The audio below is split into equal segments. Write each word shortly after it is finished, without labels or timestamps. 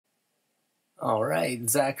All right,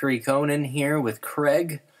 Zachary Conan here with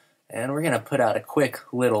Craig, and we're going to put out a quick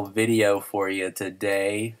little video for you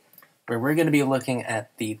today where we're going to be looking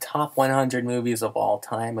at the top 100 movies of all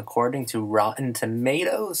time according to Rotten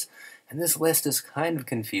Tomatoes. And this list is kind of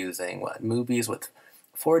confusing. What movies with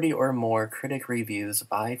 40 or more critic reviews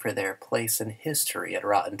vie for their place in history at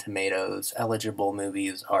Rotten Tomatoes. Eligible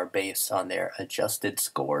movies are based on their adjusted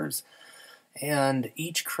scores, and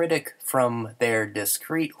each critic from their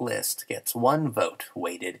discrete list gets one vote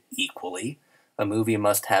weighted equally. A movie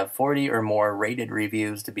must have 40 or more rated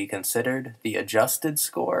reviews to be considered. The adjusted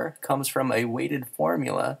score comes from a weighted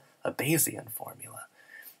formula, a Bayesian formula,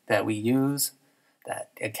 that we use that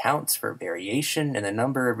accounts for variation in the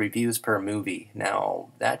number of reviews per movie. Now,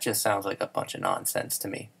 that just sounds like a bunch of nonsense to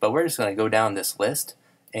me. But we're just going to go down this list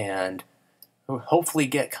and hopefully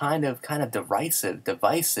get kind of divisive,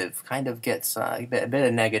 kind of gets a bit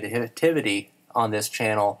of negativity on this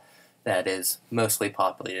channel that is mostly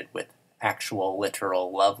populated with actual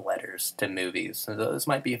literal love letters to movies. So those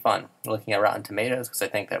might be fun, looking at Rotten Tomatoes, because I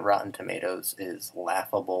think that Rotten Tomatoes is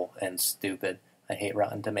laughable and stupid. I hate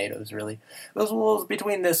Rotten Tomatoes, really. Those rules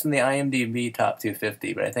between this and the IMDb Top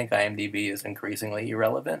 250, but I think IMDb is increasingly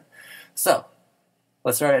irrelevant. So,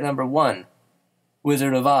 let's start at number 1.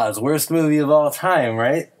 Wizard of Oz, worst movie of all time,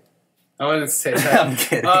 right? I wouldn't say that. I'm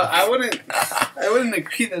kidding. I wouldn't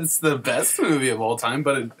agree that it's the best movie of all time,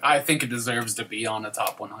 but I think it deserves to be on the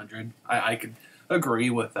top 100. I could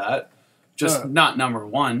agree with that. Just not number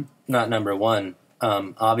 1. Not number 1.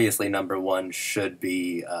 Obviously, number 1 should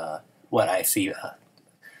be what I see.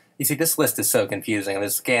 You see, this list is so confusing. I'm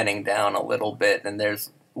just scanning down a little bit, and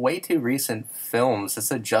there's way too recent films. This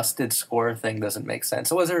adjusted score thing doesn't make sense.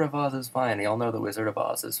 The Wizard of Oz is fine. We all know The Wizard of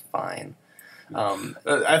Oz is fine.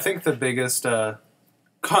 I think the biggest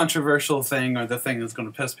controversial thing, or the thing that's going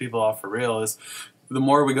to piss people off for real, is the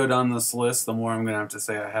more we go down this list, the more I'm going to have to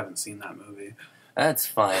say I haven't seen that movie. That's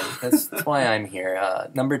fine. That's why I'm here.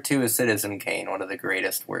 Number 2 is Citizen Kane, one of the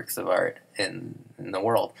greatest works of art in the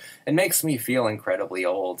world. It makes me feel incredibly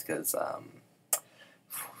old because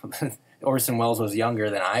Orson Welles was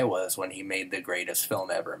younger than I was when he made the greatest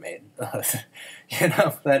film ever made.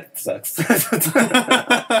 That sucks.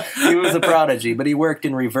 He was a prodigy, but he worked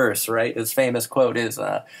in reverse, right? His famous quote is,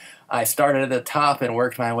 I started at the top and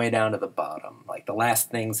worked my way down to the bottom. Like, the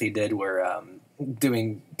last things he did were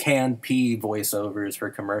doing canned pea voiceovers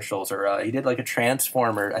for commercials, or he did like a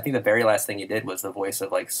Transformer. I think the very last thing he did was the voice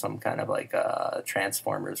of like some kind of like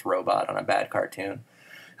Transformers robot on a bad cartoon.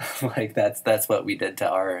 Like that's what we did to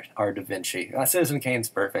our Da Vinci. Citizen Kane's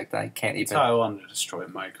perfect. I can't even. That's how I wanted to destroy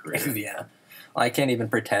my career. Yeah, I can't even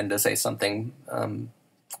pretend to say something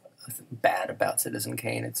bad about Citizen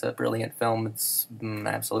Kane. It's a brilliant film. It's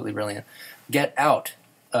absolutely brilliant. Get Out.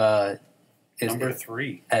 Number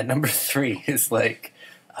 3. At number 3 is like,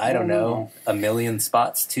 I don't know, a million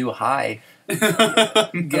spots too high.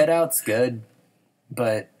 Get Out's good,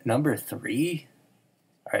 but number 3?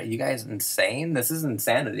 Are you guys insane? This is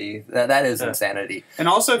insanity. That is insanity. And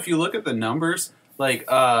also, if you look at the numbers, like,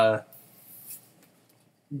 Get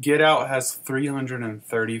Out has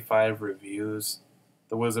 335 reviews.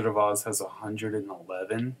 The Wizard of Oz has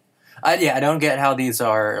 111. I don't get how these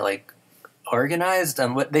are, like, organized.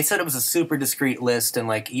 What they said, it was a super discrete list, and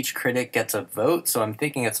like each critic gets a vote. So I'm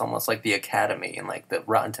thinking it's almost like the Academy, and like the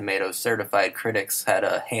Rotten Tomatoes certified critics had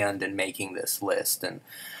a hand in making this list. And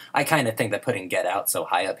I kind of think that putting Get Out so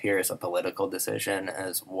high up here is a political decision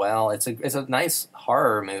as well. It's a nice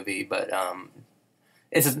horror movie, but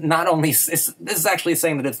this is actually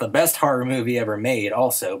saying that it's the best horror movie ever made,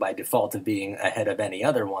 also by default of being ahead of any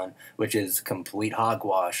other one, which is complete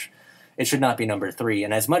hogwash. It should not be number 3.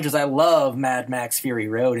 And as much as I love Mad Max Fury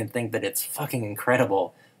Road and think that it's fucking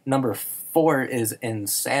incredible, number 4 is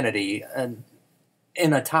insanity. And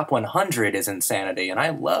in a top 100 is insanity. And I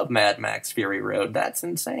love Mad Max Fury Road. That's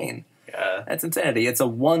insane. Yeah. That's insanity. It's a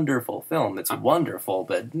wonderful film. It's wonderful.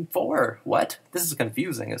 But 4? What? This is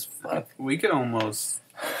confusing as fuck. We could almost,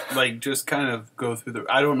 like, just kind of go through the...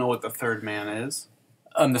 I don't know what The Third Man is.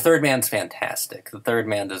 The Third Man's fantastic. The Third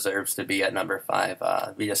Man deserves to be at number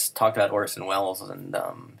 5. We just talked about Orson Welles, and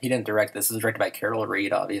he didn't direct this. This is directed by Carol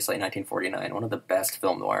Reed, obviously, 1949. One of the best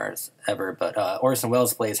film noirs ever. But Orson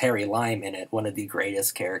Welles plays Harry Lime in it, one of the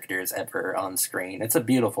greatest characters ever on screen. It's a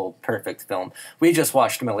beautiful, perfect film. We just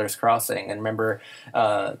watched Miller's Crossing, and remember,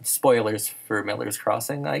 spoilers for Miller's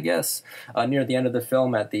Crossing, I guess, near the end of the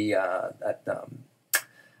film at the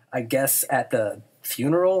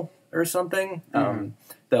funeral or something.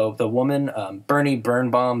 The woman, Bernie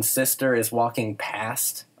Birnbaum's sister, is walking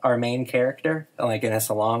past our main character, like, and it's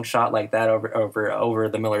a long shot like that over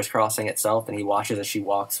the Miller's Crossing itself, and he watches as she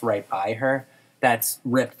walks right by her. That's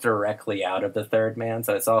ripped directly out of The Third Man,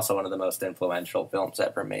 so it's also one of the most influential films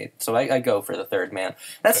ever made. So I go for The Third Man.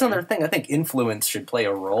 That's another thing. I think influence should play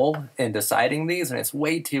a role in deciding these, and it's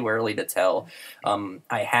way too early to tell.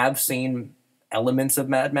 I have seen elements of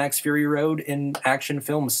Mad Max Fury Road in action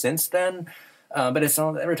films since then, but it's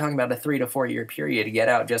all, we're talking about a 3 to 4 year period. Get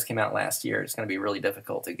Out just came out last year. It's going to be really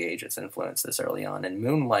difficult to gauge its influence this early on. And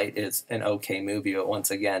Moonlight is an okay movie, but once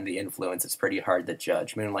again, the influence is pretty hard to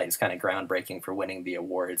judge. Moonlight is kind of groundbreaking for winning the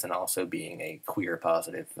awards and also being a queer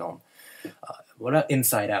positive film. What about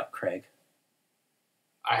Inside Out, Craig?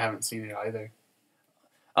 I haven't seen it either.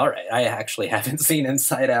 All right, I actually haven't seen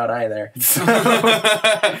Inside Out either.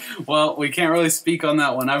 Well, we can't really speak on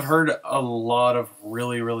that one. I've heard a lot of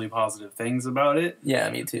really, really positive things about it. Yeah,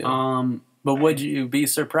 me too. But would you be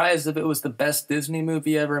surprised if it was the best Disney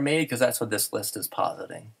movie ever made? Because that's what this list is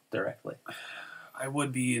positing directly. I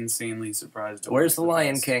would be insanely surprised. Where's The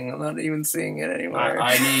Lion King? I'm not even seeing it anymore.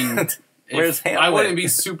 I mean... Where's Hamlet? I wouldn't be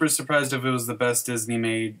super surprised if it was the best Disney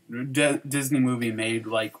movie made,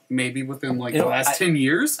 like, maybe within, like, the last 10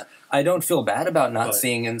 years. I don't feel bad about not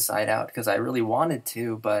seeing Inside Out, because I really wanted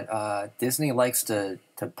to, but Disney likes to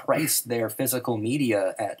price their physical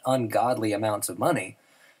media at ungodly amounts of money,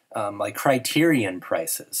 like Criterion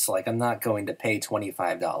prices. Like, I'm not going to pay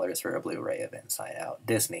 $25 for a Blu-ray of Inside Out.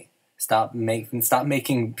 Disney. Stop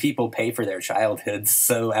making people pay for their childhoods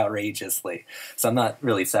so outrageously. So I'm not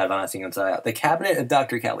really sad about not seeing Inside Out. The Cabinet of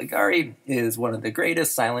Dr. Caligari is one of the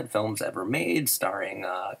greatest silent films ever made, starring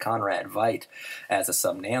Conrad Veidt as a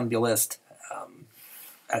somnambulist,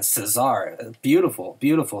 as Cesar. A beautiful,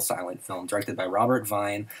 beautiful silent film directed by Robert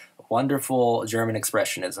Vine. A wonderful German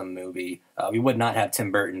expressionism movie. We would not have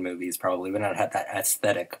Tim Burton movies, probably. We would not have that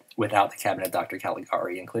aesthetic without The Cabinet of Dr.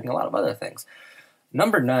 Caligari, including a lot of other things.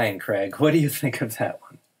 Number 9, Craig. What do you think of that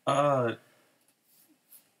one?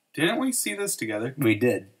 Didn't we see this together? We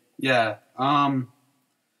did. Yeah. It's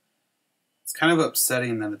kind of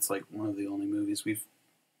upsetting that it's like one of the only movies we've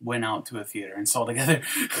went out to a theater and saw together.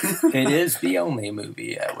 It is the only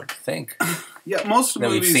movie, I would think. Yeah, most that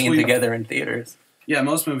movies we've seen together in theaters. Yeah,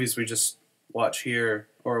 most movies we just watch here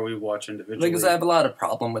or we watch individually. Because I have a lot of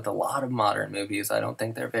problem with a lot of modern movies. I don't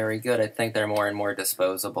think they're very good. I think they're more and more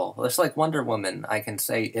disposable. It's like Wonder Woman. I can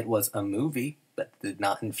say it was a movie, but did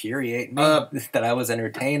not infuriate me. That I was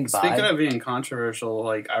entertained by. Speaking of being controversial,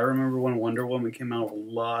 like, I remember when Wonder Woman came out, a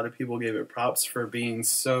lot of people gave it props for being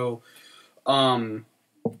so,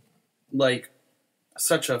 like,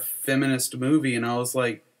 such a feminist movie, and I was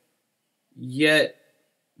like, yet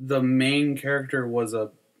the main character was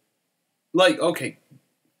a, like, okay,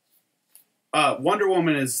 Wonder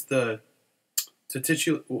Woman is the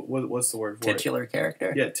titular, what's the word for titular it?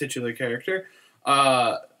 Character? Yeah, titular character.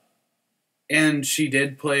 And she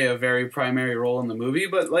did play a very primary role in the movie,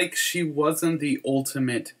 but, like, she wasn't the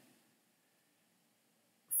ultimate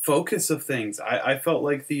focus of things. I felt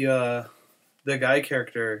like the guy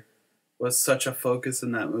character was such a focus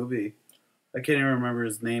in that movie. I can't even remember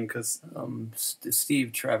his name because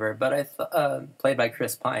Steve Trevor, but played by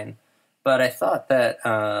Chris Pine. But I thought that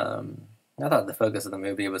I thought the focus of the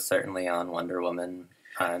movie was certainly on Wonder Woman.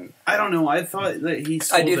 I don't know. I thought that he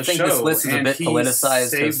stole I do the think show, this list is a bit politicized.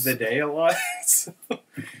 Saved the day a lot. So.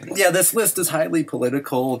 Yeah, this list is highly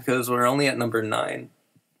political because we're only at number 9.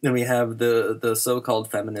 And we have the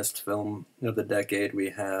so-called feminist film of the decade. We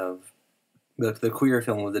have the queer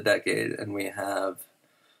film of the decade, and we have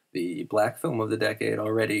the black film of the decade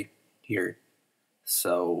already here.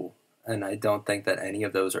 So, and I don't think that any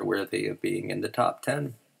of those are worthy of being in the top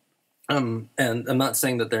 10. And I'm not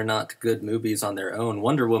saying that they're not good movies on their own.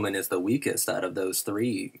 Wonder Woman is the weakest out of those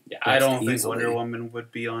 3. Yeah, I don't think Wonder Woman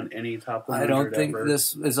would be on any top 100 I don't think ever.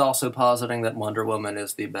 This is also positing that Wonder Woman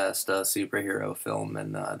is the best superhero film,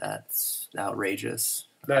 and that's outrageous.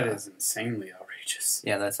 That is insanely outrageous.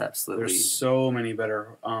 Yeah, that's absolutely... There's so many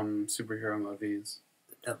better superhero movies.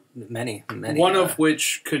 Many. One of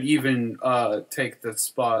which could even take the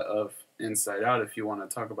spot of Inside Out if you want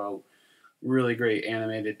to talk about really great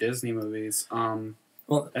animated Disney movies. And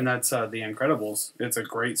that's The Incredibles. It's a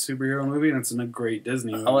great superhero movie, and it's a great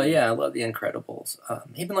Disney movie. Oh, yeah, I love The Incredibles.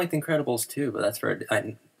 Even like The Incredibles 2, but that's for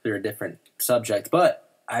a different subject. But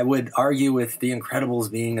I would argue with The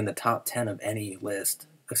Incredibles being in the top 10 of any list,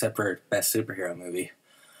 except for Best Superhero Movie.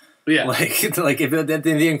 Yeah. Like if The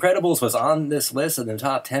Incredibles was on this list in the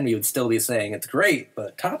top 10, we would still be saying it's great,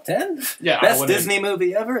 but top 10? Yeah, Best Disney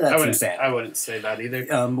movie ever? That's insane. I wouldn't say that either.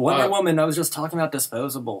 Wonder Woman, I was just talking about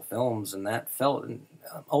disposable films, and that felt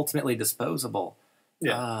ultimately disposable.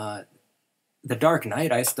 Yeah. The Dark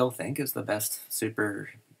Knight, I still think, is the best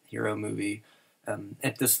superhero movie.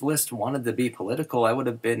 If this list wanted to be political, I would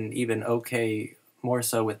have been even okay more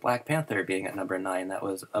so with Black Panther being at number 9. That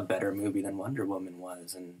was a better movie than Wonder Woman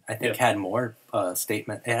was, and I think had more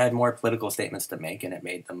statement. It had more political statements to make, and it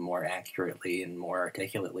made them more accurately and more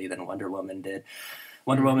articulately than Wonder Woman did.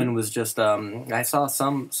 Wonder Woman was just. I saw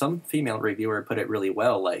some female reviewer put it really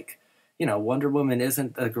well. Like, Wonder Woman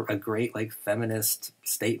isn't a great like feminist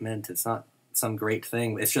statement. It's not some great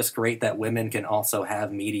thing. It's just great that women can also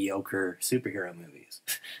have mediocre superhero movies,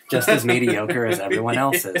 just as mediocre as everyone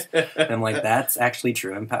else's. And I'm like, that's actually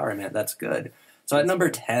true empowerment. That's good. So at number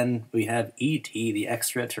 10, we have E.T., the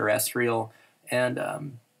Extraterrestrial, and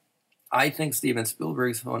I think Steven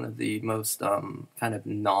Spielberg's one of the most kind of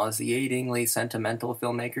nauseatingly sentimental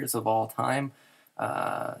filmmakers of all time.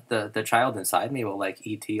 The child inside me will like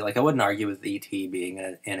E.T. Like, I wouldn't argue with E.T.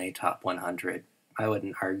 being in a top 100. I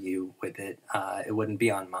wouldn't argue with it. It wouldn't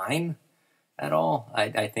be on mine at all.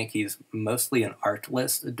 I think he's mostly an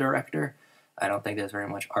artless director. I don't think there's very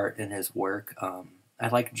much art in his work. I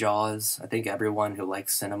like Jaws. I think everyone who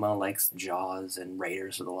likes cinema likes Jaws and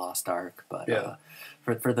Raiders of the Lost Ark.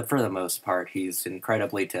 But for the most part, he's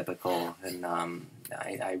incredibly typical, and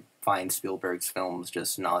I find Spielberg's films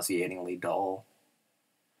just nauseatingly dull.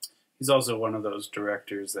 He's also one of those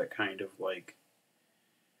directors that kind of like,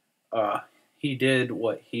 he did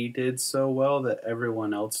what he did so well that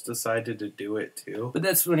everyone else decided to do it too. But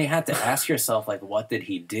that's when you have to ask yourself, like, what did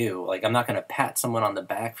he do? Like, I'm not going to pat someone on the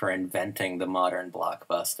back for inventing the modern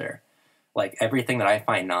blockbuster. Like, everything that I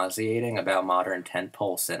find nauseating about modern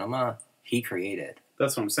tentpole cinema, he created.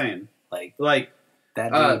 That's what I'm saying. Like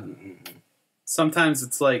that dude. Sometimes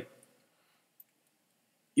it's like,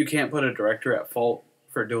 you can't put a director at fault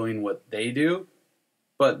for doing what they do.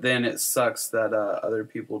 But then it sucks that other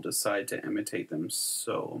people decide to imitate them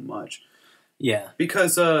so much. Yeah.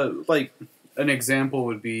 Because, like, an example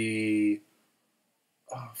would be...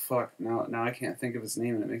 Oh, fuck. Now I can't think of his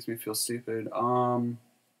name, and it makes me feel stupid. Fucking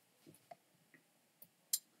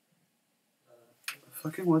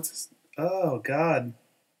what's his... Oh, God.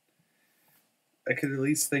 I could at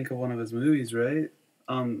least think of one of his movies, right?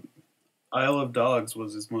 Isle of Dogs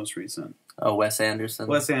was his most recent. Oh, Wes Anderson.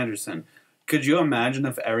 Wes Anderson. Could you imagine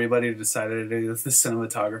if everybody decided to do the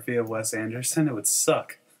cinematography of Wes Anderson? It would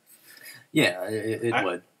suck. Yeah, it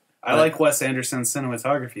would. I like Wes Anderson's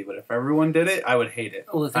cinematography, but if everyone did it, I would hate it.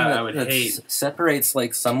 Well, the thing that separates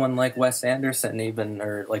like someone like Wes Anderson, even,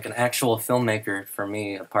 or like an actual filmmaker for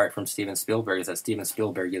me, apart from Steven Spielberg, is that Steven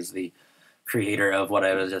Spielberg is the creator of what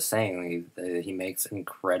I was just saying. He makes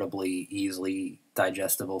incredibly easily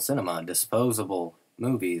digestible cinema, disposable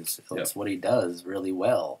movies. That's what he does really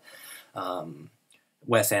well.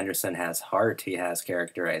 Wes Anderson has heart, he has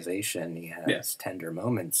characterization, he has tender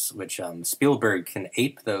moments, which Spielberg can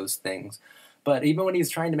ape those things. But even when he's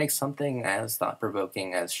trying to make something as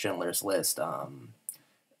thought-provoking as Schindler's List,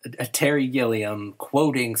 Terry Gilliam,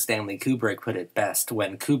 quoting Stanley Kubrick, put it best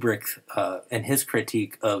when Kubrick, in his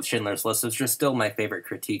critique of Schindler's List, is just still my favorite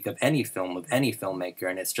critique of any film, of any filmmaker,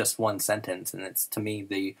 and it's just one sentence, and it's, to me,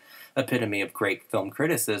 the epitome of great film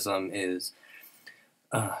criticism is...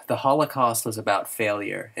 the Holocaust was about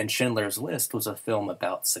failure, and Schindler's List was a film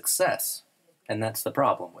about success, and that's the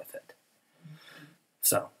problem with it.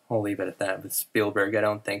 So, we'll leave it at that. With Spielberg, I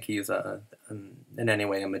don't think he's in any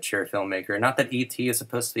way a mature filmmaker. Not that E.T. is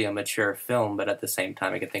supposed to be a mature film, but at the same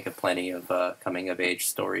time, I can think of plenty of coming-of-age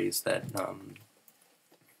stories that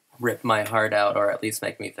rip my heart out, or at least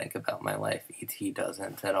make me think about my life. E.T.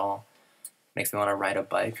 doesn't at all. Makes me want to ride a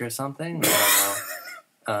bike or something. I don't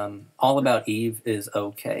know. All About Eve is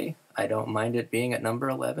okay. I don't mind it being at number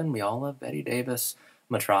 11. We all love Bette Davis.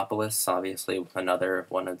 Metropolis, obviously another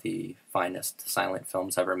one of the finest silent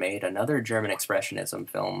films ever made. Another German Expressionism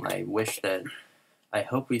film. I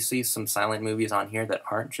hope we see some silent movies on here that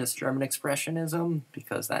aren't just German Expressionism,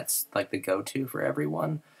 because that's like the go-to for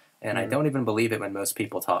everyone. And I don't even believe it when most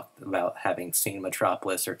people talk about having seen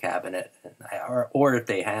Metropolis or Cabinet. Or if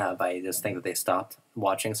they have, I just think that they stopped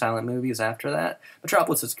watching silent movies after that.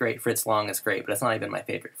 Metropolis is great. Fritz Lang is great, but it's not even my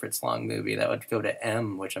favorite Fritz Lang movie. That would go to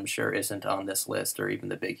M, which I'm sure isn't on this list, or even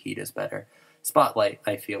The Big Heat is better. Spotlight,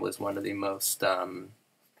 I feel, is one of the most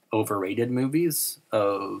overrated movies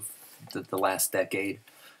of the last decade.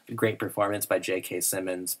 Great performance by J.K.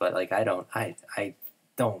 Simmons, but like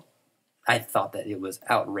I thought that it was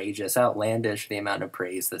outrageous, outlandish, the amount of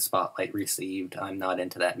praise that Spotlight received. I'm not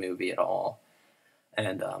into that movie at all.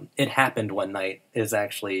 And It Happened One Night is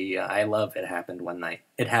actually, I love It Happened One Night.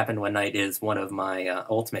 It Happened One Night is one of my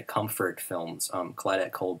ultimate comfort films.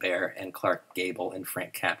 Claudette Colbert and Clark Gable and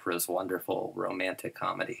Frank Capra's wonderful romantic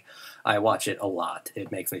comedy. I watch it a lot.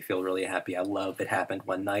 It makes me feel really happy. I love It Happened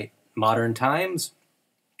One Night. Modern times,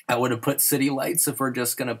 I would have put City Lights if we're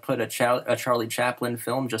just going to put a Charlie Chaplin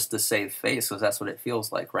film just to save face, because that's what it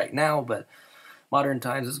feels like right now. But Modern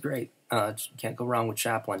Times is great. Can't go wrong with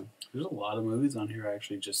Chaplin. There's a lot of movies on here I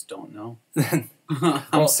actually just don't know.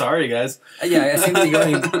 I'm sorry, guys. Yeah, I seem to be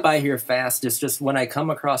going by here fast. It's just when I come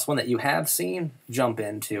across one that you have seen, jump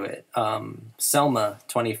into it. Selma,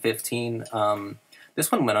 2015.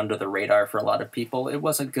 This one went under the radar for a lot of people. It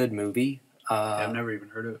was a good movie. I've never even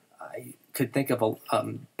heard of it. I could think of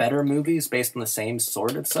better movies based on the same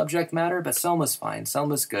sort of subject matter, but Selma's fine.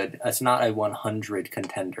 Selma's good. It's not a 100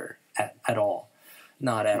 contender at all.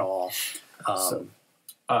 Not at all.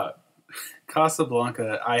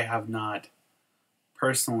 Casablanca, I have not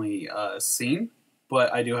personally seen,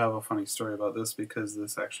 but I do have a funny story about this because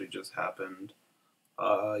this actually just happened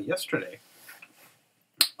yesterday.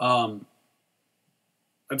 I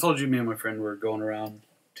told you me and my friend were going around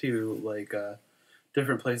to like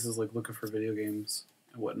different places, like looking for video games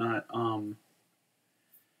and whatnot.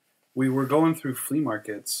 We were going through flea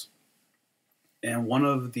markets, and one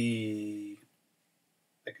of the,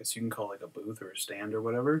 I guess you can call it like a booth or a stand or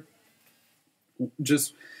whatever,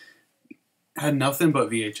 just had nothing but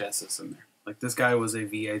VHSs in there. Like, this guy was a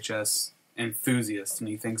VHS enthusiast, and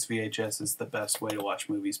he thinks VHS is the best way to watch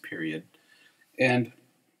movies, period. And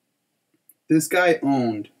this guy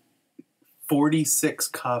owned 46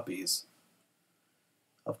 copies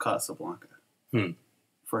of Casablanca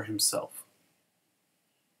for himself.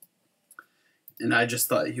 And I just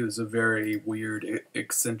thought he was a very weird,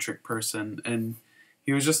 eccentric person, and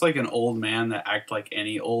he was just like an old man that acted like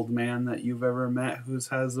any old man that you've ever met who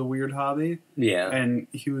has a weird hobby. Yeah. And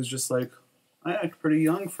he was just like, I act pretty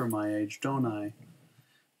young for my age, don't I?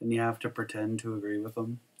 And you have to pretend to agree with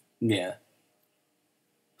him. Yeah.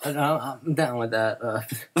 I'm down with that.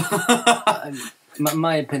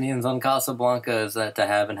 My opinions on Casablanca is that To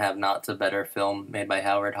Have and Have Not's a better film made by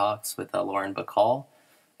Howard Hawks with Lauren Bacall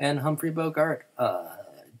and Humphrey Bogart.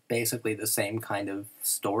 Basically the same kind of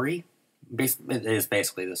story. It is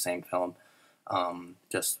basically the same film,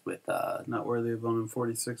 just with... Not worthy of owning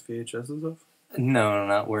 46 VHSs of? No,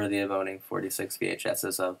 not worthy of owning 46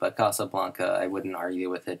 VHSs of, but Casablanca, I wouldn't argue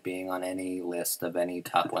with it being on any list of any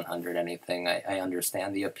top 100 anything. I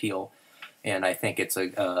understand the appeal, and I think it's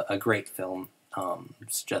a great film.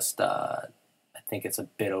 It's just, I think it's a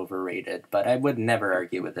bit overrated, but I would never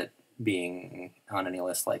argue with it being on any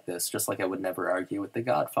list like this, just like I would never argue with The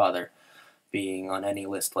Godfather being on any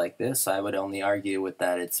list like this. I would only argue with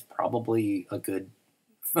that it's probably a good,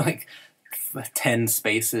 like, 10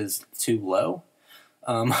 spaces too low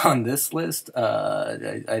on this list.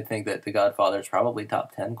 I think that The Godfather is probably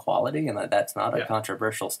top 10 quality, and that's not a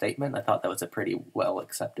controversial statement. I thought that was a pretty well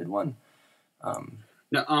accepted one.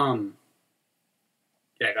 Yeah,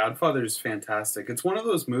 Godfather is fantastic. It's one of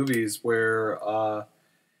those movies where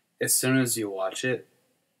as soon as you watch it,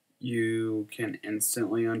 you can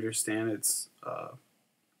instantly understand its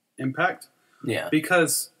impact. Yeah.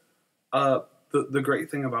 Because the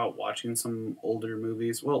great thing about watching some older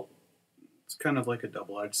movies, well, it's kind of like a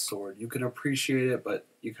double-edged sword. You can appreciate it, but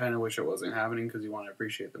you kind of wish it wasn't happening because you want to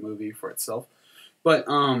appreciate the movie for itself. But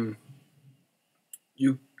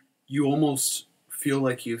you almost feel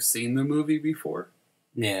like you've seen the movie before.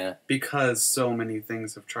 Yeah. Because so many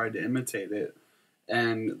things have tried to imitate it.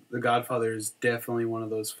 And The Godfather is definitely one of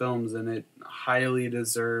those films, and it highly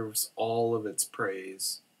deserves all of its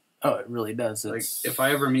praise. Oh, it really does. Like, if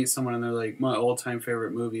I ever meet someone and they're like, my all-time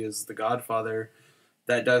favorite movie is The Godfather,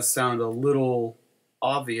 that does sound a little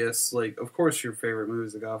obvious. Like, of course your favorite movie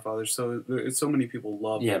is The Godfather, so many people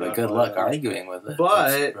love The Godfather. Yeah, but good luck arguing with it.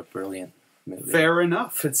 But it's a brilliant movie. Fair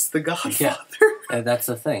enough, it's The Godfather. Yeah, and that's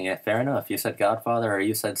the thing. Yeah, fair enough. You said Godfather or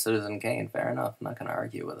you said Citizen Kane. Fair enough. I'm not going to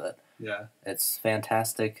argue with it. Yeah. It's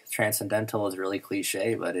fantastic. Transcendental is really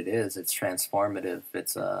cliche, but it is. It's transformative.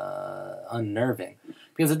 It's unnerving.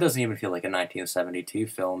 Because it doesn't even feel like a 1972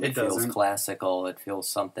 film. It feels classical. It feels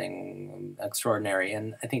something extraordinary.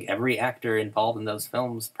 And I think every actor involved in those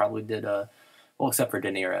films probably did well, except for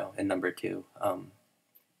De Niro in number 2.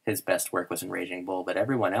 His best work was in Raging Bull. But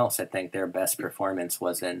everyone else, I think their best performance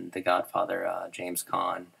was in The Godfather. James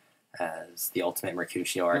Caan as the ultimate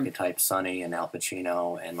Mercutio archetype, Sonny, and Al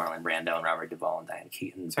Pacino, and Marlon Brando, and Robert Duvall, and Diane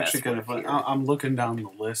Keaton. It's actually kind of fun. I'm looking down the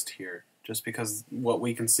list here, just because what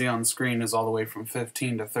we can see on screen is all the way from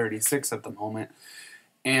 15 to 36 at the moment.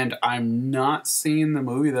 and I'm not seeing the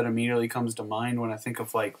movie that immediately comes to mind when I think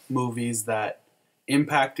of like movies that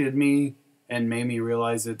impacted me and made me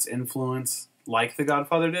realize its influence, like The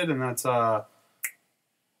Godfather did, and that's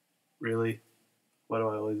really. Why do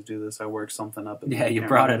I always do this? I work something up. Yeah, you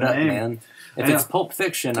brought it up, man. If it's Pulp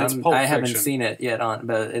Fiction, I haven't seen it yet,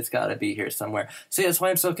 but it's got to be here somewhere. See, that's why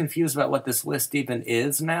I'm so confused about what this list even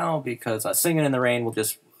is now, because Singing in the Rain will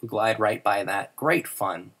just glide right by that. Great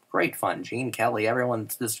fun. Gene Kelly,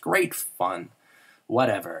 everyone's just great fun.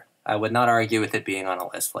 Whatever. I would not argue with it being on a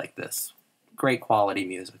list like this. Great quality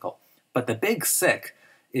musical. But The Big Sick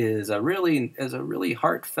is a really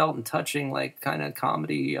heartfelt and touching, like, kind of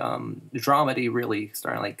comedy, dramedy, really,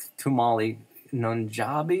 starring, like, Kumali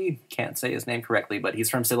Nunjabi. Can't say his name correctly, but he's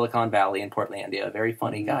from Silicon Valley in Portlandia, a very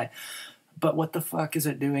funny guy. But what the fuck is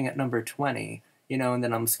it doing at number 20? You know, and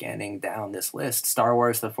then I'm scanning down this list. Star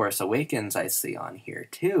Wars The Force Awakens I see on here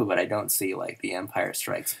too, but I don't see, like, The Empire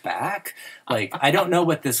Strikes Back. Like, I don't know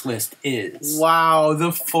what this list is. Wow,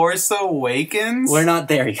 The Force Awakens? We're not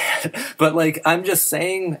there yet. But, like, I'm just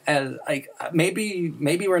saying, as like, maybe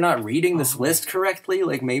we're not reading this list correctly.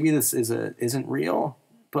 Like, maybe this isn't real.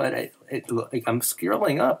 But like, I'm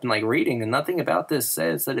scrolling up and, like, reading, and nothing about this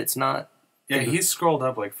says that it's not. Yeah, he's scrolled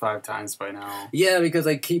up like 5 times by now. Yeah, because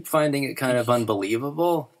I keep finding it kind of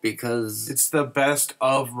unbelievable, because it's the best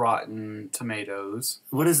of Rotten Tomatoes.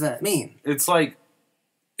 What does that mean? It's like,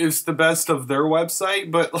 it's the best of their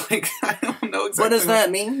website, but, like, I don't know exactly. What does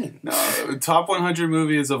that mean? No, top 100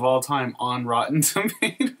 movies of all time on Rotten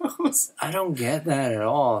Tomatoes. I don't get that at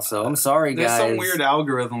all, so I'm sorry, guys. There's some weird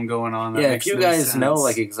algorithm going on that makes if you no guys sense. know,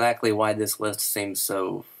 like, exactly why this list seems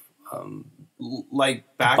so like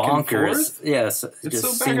back bonkers. And forth. Yes, it's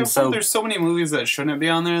so back and forth. There's so many movies that shouldn't be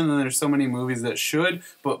on there, and then there's so many movies that should,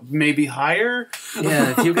 but maybe higher.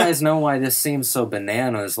 Yeah, if you guys know why this seems so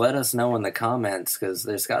bananas, let us know in the comments, because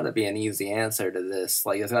there's got to be an easy answer to this.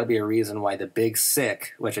 Like, there's got to be a reason why The Big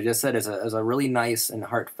Sick, which I just said is a really nice and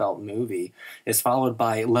heartfelt movie, is followed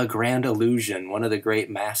by La Grande Illusion, one of the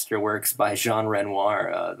great masterworks by Jean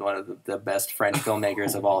Renoir, one of the best French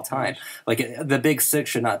filmmakers of all time. Like, The Big Sick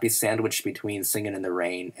should not be sandwiched between Singing in the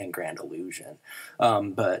Rain and Grand Illusion.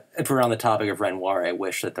 But if we're on the topic of Renoir, I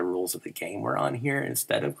wish that The Rules of the Game were on here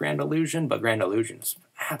instead of Grand Illusion, but Grand Illusion is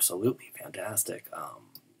absolutely fantastic.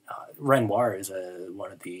 Renoir is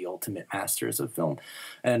one of the ultimate masters of film.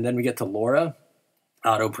 And then we get to Laura.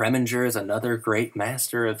 Otto Preminger is another great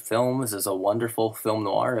master of film. This is a wonderful film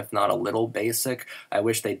noir, if not a little basic. I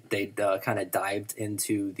wish they'd kind of dived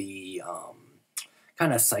into the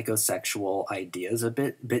kind of psychosexual ideas a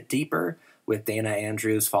bit deeper, with Dana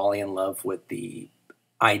Andrews falling in love with the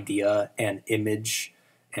idea and image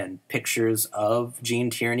and pictures of Gene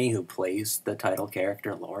Tierney, who plays the title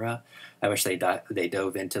character Laura. I wish they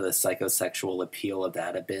dove into the psychosexual appeal of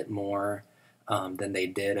that a bit more than they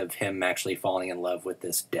did of him actually falling in love with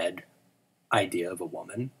this dead idea of a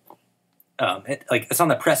woman. It's on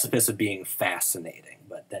the precipice of being fascinating,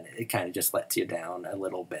 but then it kind of just lets you down a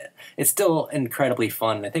little bit. It's still incredibly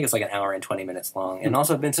fun. I think it's like an hour and 20 minutes long. And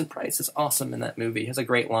also Vincent Price is awesome in that movie. He has a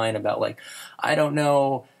great line about, like, I don't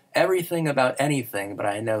know everything about anything, but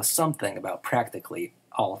I know something about practically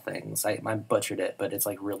all things. I butchered it, but it's,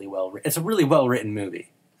 like, really well written. It's a really well-written movie,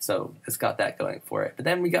 so it's got that going for it. But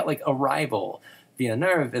then we got, like, Arrival.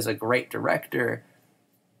 Villeneuve is a great director.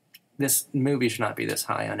 This movie should not be this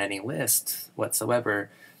high on any list whatsoever.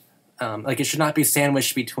 It should not be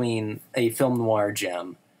sandwiched between a film noir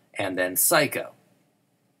gem and then Psycho.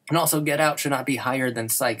 And also Get Out should not be higher than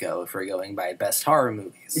Psycho if we're going by best horror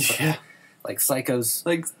movies. Yeah. Like, Psycho's...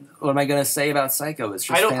 Like, what am I going to say about Psycho? It's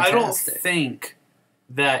just fantastic. I don't think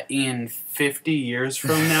that in 50 years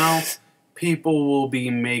from now, people will be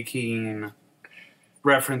making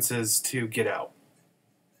references to Get Out.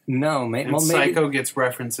 No, maybe Psycho gets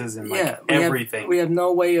references in everything. We have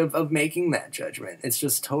no way of making that judgment. It's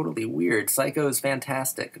just totally weird. Psycho is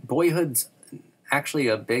fantastic. Boyhood's actually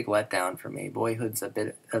a big letdown for me. Boyhood's a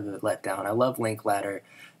bit of a letdown. I love Linklater,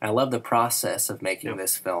 and I love the process of making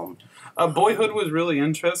this film. Boyhood was really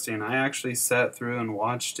interesting. I actually sat through and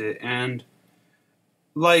watched it, and,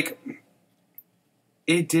 like,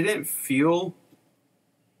 it didn't feel...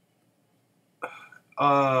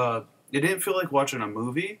 It didn't feel like watching a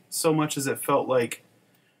movie so much as it felt like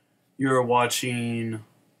you were watching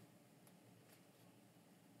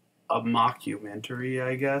a mockumentary,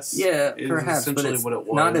 I guess. Yeah, perhaps, but it's what it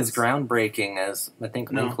was. Not as groundbreaking as I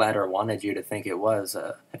think Linklater wanted you to think it was.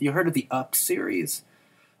 Have you heard of the Up series?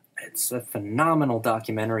 It's a phenomenal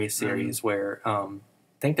documentary series where I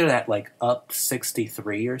think they're at, like, Up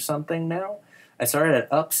 63 or something now. I started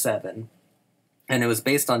at Up 7. And it was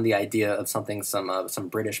based on the idea of something some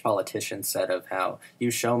British politician said of how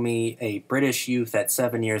you show me a British youth at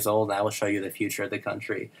 7 years old, and I will show you the future of the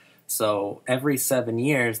country. So every 7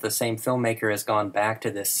 years, the same filmmaker has gone back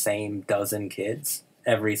to this same dozen kids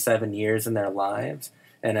every 7 years in their lives,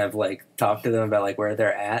 and I've like talked to them about like where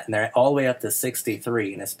they're at, and they're all the way up to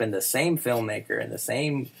 63, and it's been the same filmmaker and the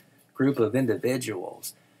same group of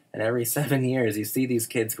individuals. And every 7 years, you see these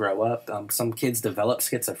kids grow up. Some kids develop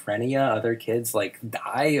schizophrenia. Other kids like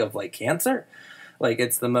die of like cancer. Like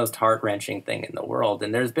it's the most heart wrenching thing in the world.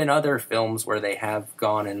 And there's been other films where they have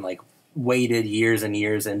gone and like waited years and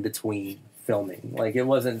years in between filming. Like it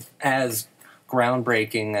wasn't as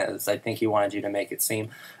groundbreaking as I think he wanted you to make it seem.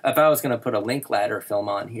 If I was going to put a Linklater film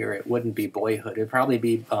on here, it wouldn't be Boyhood. It'd probably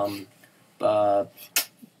be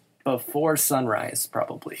Before Sunrise.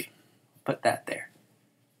 Probably put that there.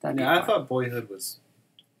 Yeah, I thought Boyhood was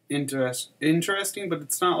interesting, but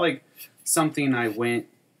it's not like something I went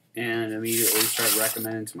and immediately started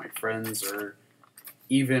recommending to my friends or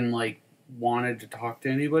even like wanted to talk to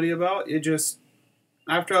anybody about. It just,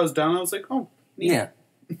 after I was done, I was like, oh, neat. Yeah.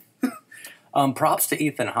 Props to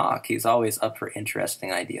Ethan Hawke. He's always up for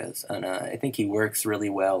interesting ideas, and I think he works really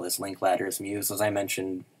well as Linklater's muse. As I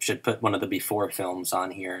mentioned, should put one of the Before films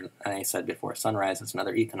on here, and I said Before Sunrise. It's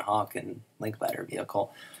another Ethan Hawke and Linklater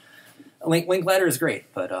vehicle. Linklater is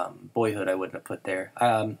great, but Boyhood I wouldn't have put there.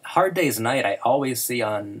 Hard Day's Night I always see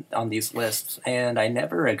on these lists, and I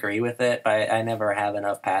never agree with it. I never have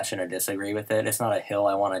enough passion to disagree with it. It's not a hill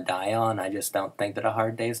I want to die on. I just don't think that A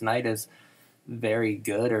Hard Day's Night is very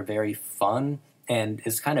good or very fun, and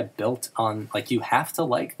is kind of built on, like, you have to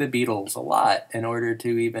like the Beatles a lot in order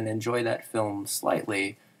to even enjoy that film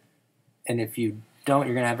slightly. And if you don't,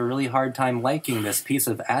 you're going to have a really hard time liking this piece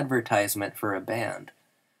of advertisement for a band.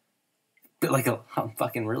 But like a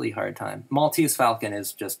fucking really hard time. Maltese Falcon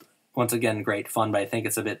is just, once again, great fun, but I think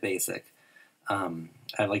it's a bit basic.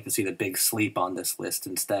 I'd like to see The Big Sleep on this list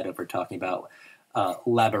instead if we're talking about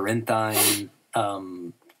labyrinthine,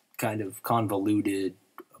 kind of convoluted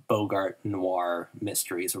Bogart noir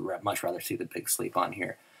mysteries. I'd much rather see The Big Sleep on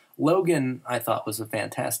here. Logan, I thought, was a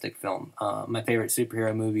fantastic film. My favorite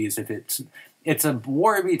superhero movies, if it's a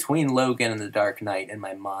war between Logan and The Dark Knight in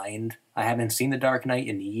my mind. I haven't seen The Dark Knight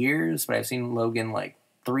in years, but I've seen Logan like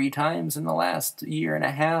 3 times in the last year and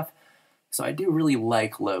a half. So I do really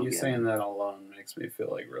like Logan. You saying that alone makes me feel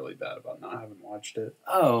like really bad about not having watched it.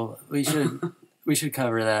 Oh, we should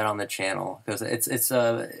cover that on the channel, because it's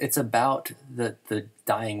about the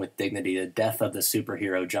dying with dignity, the death of the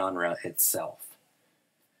superhero genre itself.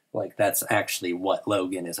 Like, that's actually what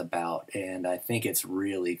Logan is about, and I think it's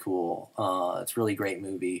really cool. It's a really great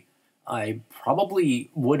movie. I probably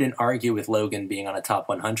wouldn't argue with Logan being on a top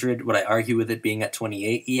 100. Would I argue with it being at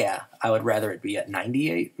 28? Yeah, I would rather it be at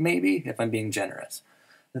 98, maybe, if I'm being generous.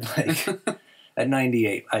 Like, at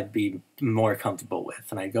 98, I'd be more comfortable with,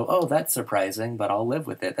 and I'd go, oh, that's surprising, but I'll live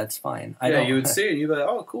with it. That's fine. You would see it, and you'd be like,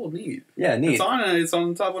 oh, cool, neat. Yeah, neat. It's on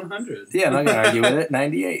the top 100. Yeah, I'm not going to argue with it.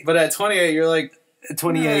 98. But at 28, you're like,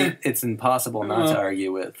 28, it's impossible not to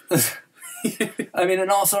argue with. I mean,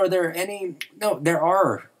 and also, are there any... No, there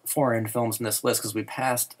are foreign films in this list, because we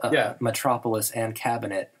passed Metropolis and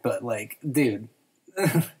Cabinet, but, like, dude,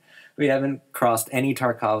 we haven't crossed any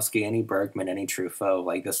Tarkovsky, any Bergman, any Truffaut.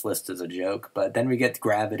 Like, this list is a joke. But then we get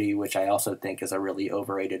Gravity, which I also think is a really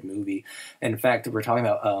overrated movie. In fact, we're talking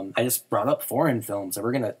about... I just brought up foreign films, and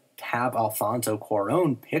we're going to have Alfonso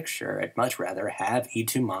Cuarón picture. I'd much rather have Y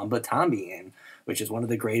Tu Mambo También, which is one of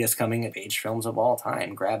the greatest coming-of-age films of all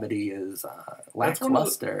time. Gravity is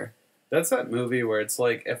lackluster. That's that movie where it's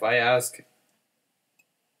like, if I ask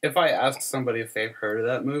somebody if they've heard of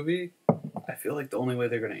that movie, I feel like the only way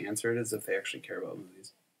they're going to answer it is if they actually care about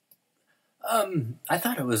movies. I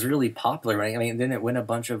thought it was really popular. I mean, didn't it win a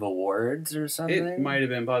bunch of awards or something? It might have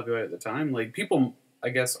been popular at the time. Like, people, I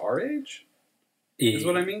guess, our age is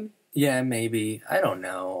what I mean? Yeah, maybe. I don't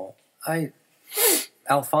know.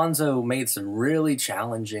 Alfonso made some really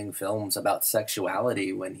challenging films about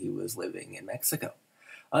sexuality when he was living in Mexico.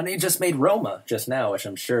 And he just made Roma just now, which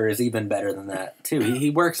I'm sure is even better than that, too. He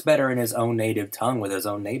works better in his own native tongue with his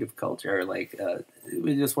own native culture. Like,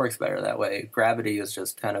 it just works better that way. Gravity is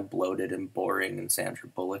just kind of bloated and boring and Sandra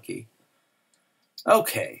Bullock-y.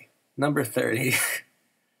 Okay, number 30.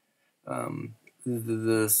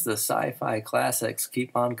 The sci-fi classics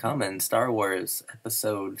keep on coming. Star Wars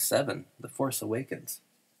Episode 7, The Force Awakens.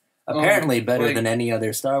 Apparently better than any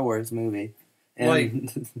other Star Wars movie.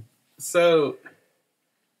 And so...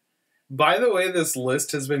 By the way this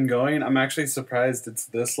list has been going, I'm actually surprised it's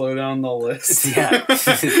this low down the list. Yeah.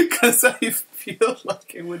 Because I feel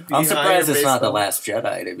like it would be I'm surprised it's not The Last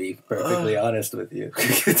Jedi, to be perfectly honest with you.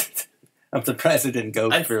 I'm surprised it didn't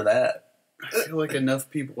go for that. I feel like enough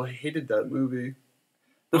people hated that movie.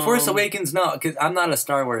 The Force Awakens, no, because I'm not a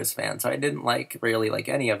Star Wars fan, so I didn't really like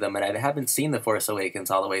any of them, and I haven't seen The Force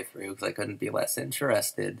Awakens all the way through because I couldn't be less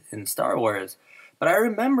interested in Star Wars. But I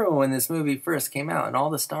remember when this movie first came out, and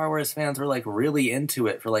all the Star Wars fans were like really into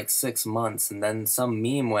it for like 6 months, and then some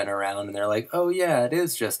meme went around, and they're like, "Oh yeah, it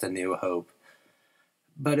is just A New Hope."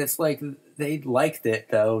 But it's like, they liked it,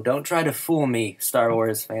 though. Don't try to fool me, Star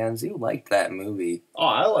Wars fans. You liked that movie. Oh,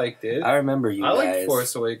 I liked it. I remember you guys. I liked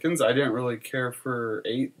Force Awakens. I didn't really care for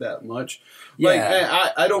 8 that much. Like,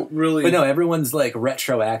 yeah. I don't really... But no, everyone's, like,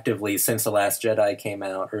 retroactively, since The Last Jedi came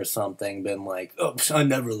out or something, been like, oh, I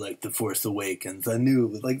never liked The Force Awakens. I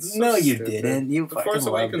knew... Like, so no, you didn't. You The Force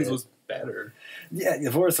Awakens was better. Yeah,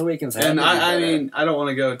 The Force Awakens had and I mean, I don't want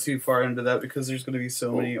to go too far into that because there's going to be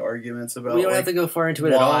so many arguments about. We don't have to go far into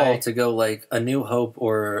it at all to go like A New Hope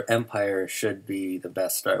or Empire should be the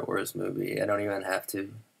best Star Wars movie. I don't even have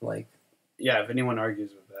to like. Yeah, if anyone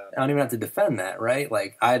argues with that, I don't even have to defend that, right?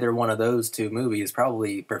 Like either one of those two movies,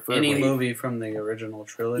 probably preferably any movie from the original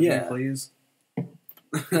trilogy, please.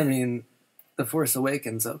 I mean. The Force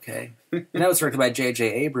Awakens, okay. And that was directed by J.J.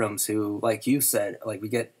 Abrams, who, like you said, like we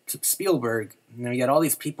get Spielberg, and then we get all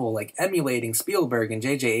these people like emulating Spielberg, and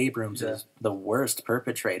J.J. Abrams is the worst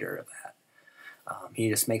perpetrator of that. He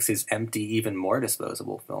just makes these empty, even more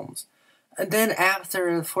disposable films. And then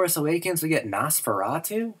after The Force Awakens, we get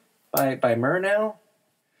Nosferatu by Murnau,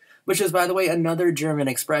 which is, by the way, another German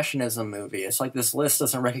Expressionism movie. It's like this list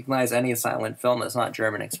doesn't recognize any silent film that's not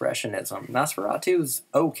German Expressionism. Nosferatu's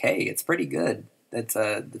okay. It's pretty good. It's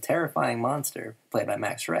the terrifying monster, played by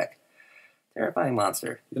Max Schreck. Terrifying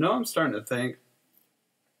monster. You know, I'm starting to think...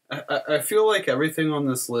 I feel like everything on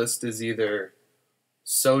this list is either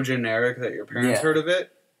so generic that your parents heard of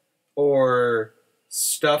it, or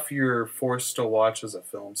stuff you're forced to watch as a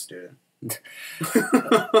film student.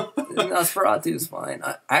 Nosferatu's fine.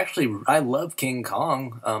 I love King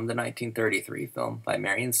Kong, the 1933 film by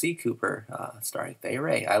Marion C. Cooper, starring Fay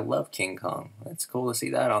Wray. I love King Kong. It's cool to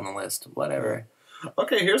see that on the list. Whatever.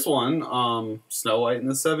 Okay, here's one. Snow White and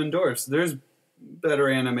the Seven Dwarfs. There's better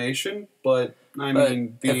animation, but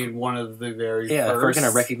being one of the very first. If we're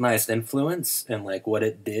gonna recognize influence and like what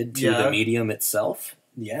it did to the medium itself,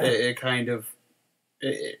 it kind of.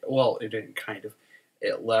 It didn't kind of.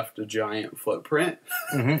 It left a giant footprint.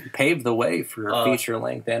 Paved the way for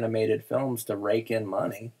feature-length animated films to rake in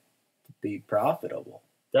money, to be profitable.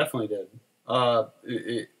 Definitely did.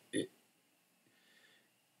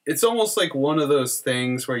 It's almost like one of those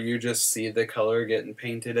things where you just see the color getting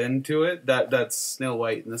painted into it. That's Snow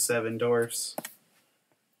White and the Seven Dwarfs.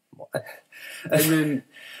 And then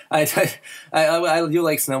I do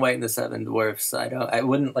like Snow White and the Seven Dwarfs. I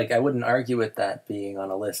wouldn't argue with that being on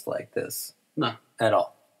a list like this. No. At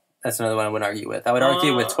all. That's another one I wouldn't argue with. I would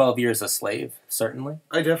argue with 12 Years a Slave, certainly.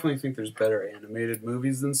 I definitely think there's better animated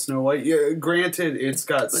movies than Snow White. Yeah, granted, it's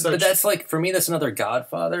got But that's like, for me, that's another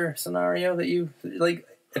Godfather scenario that you, like,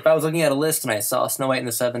 if I was looking at a list and I saw Snow White and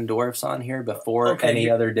the Seven Dwarfs on here before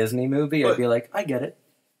any other Disney movie, I'd be like, I get it.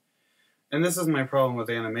 And this is my problem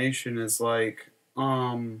with animation, is like,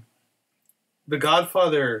 The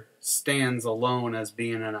Godfather stands alone as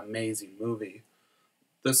being an amazing movie.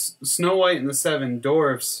 The Snow White and the Seven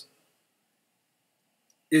Dwarfs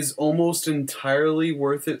is almost entirely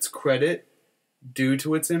worth its credit due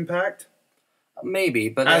to its impact. Maybe,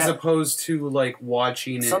 but as opposed to like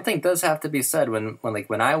watching something does have to be said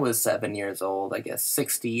when I was 7 years old, I guess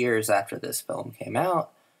 60 years after this film came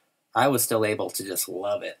out, I was still able to just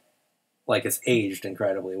love it. Like, it's aged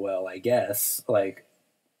incredibly well, I guess. Like,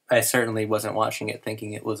 I certainly wasn't watching it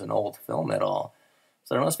thinking it was an old film at all.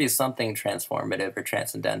 So there must be something transformative or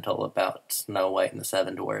transcendental about Snow White and the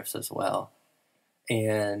Seven Dwarfs as well.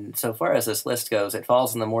 And so far as this list goes, it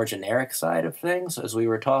falls on the more generic side of things, as we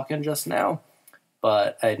were talking just now.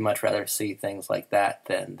 But I'd much rather see things like that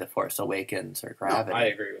than The Force Awakens or Gravity. No, I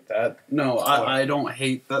agree with that. No, I don't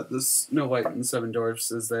hate that the Snow White and the Seven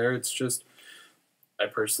Dwarfs is there. It's just, I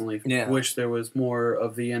personally wish there was more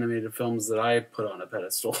of the animated films that I put on a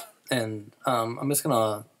pedestal. And I'm just going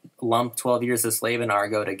to lump 12 Years a Slave and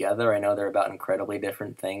Argo together. I know they're about incredibly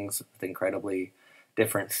different things with incredibly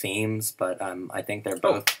different themes, but I think they're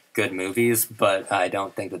both good movies, but I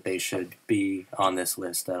don't think that they should be on this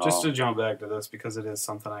list at all. Just to jump back to this, because it is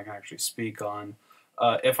something I can actually speak on,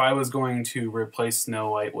 if I was going to replace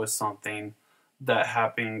Snow White with something, that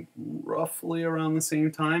happened roughly around the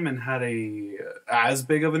same time and had as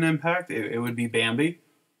big of an impact, it would be Bambi.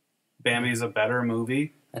 Bambi's a better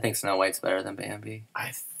movie. I think Snow White's better than Bambi.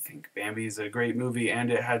 I think Bambi's a great movie, and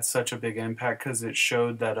it had such a big impact because it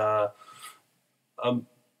showed that an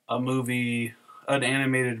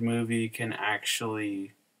animated movie can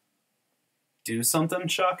actually do something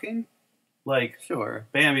shocking. Like, sure,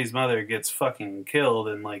 Bambi's mother gets fucking killed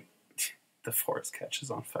and, like, the forest catches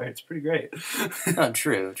on fire. It's pretty great. Oh,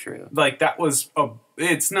 true. Like,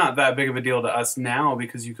 it's not that big of a deal to us now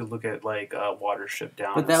because you could look at, like, Watership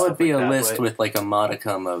Down. But that would be a list with, like, a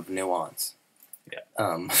modicum of nuance.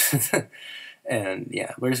 Yeah. And,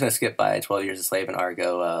 yeah, we're just going to skip by 12 Years a Slave and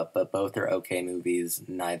Argo, but both are okay movies.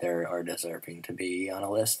 Neither are deserving to be on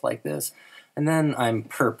a list like this. And then I'm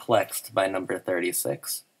perplexed by number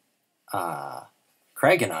 36.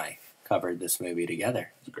 Kraig and I covered this movie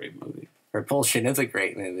together. It's a great movie. Repulsion is a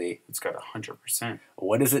great movie. It's got 100%.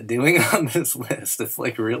 What is it doing on this list? It's,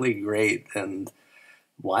 like, really great. And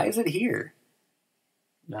why is it here?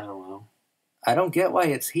 I don't know. I don't get why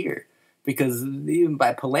it's here. Because even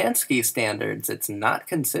by Polanski standards, it's not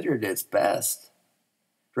considered its best.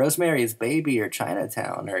 Rosemary's Baby or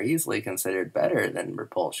Chinatown are easily considered better than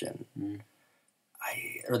Repulsion.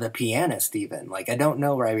 Or The Pianist, even. Like, I don't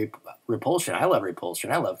know where Repulsion. I love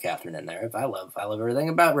Repulsion. I love Catherine Deneuve. I love everything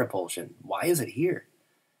about Repulsion. Why is it here?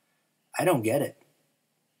 I don't get it.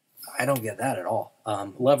 I don't get that at all.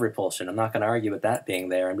 Love Repulsion. I'm not going to argue with that being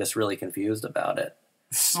there. I'm just really confused about it.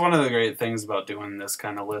 This is one of the great things about doing this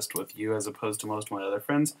kind of list with you as opposed to most of my other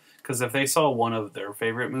friends. Because if they saw one of their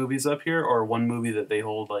favorite movies up here, or one movie that they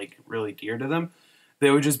hold, like, really dear to them,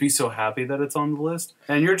 they would just be so happy that it's on the list.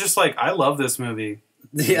 And you're just like, I love this movie.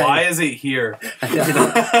 Yeah, why is it here?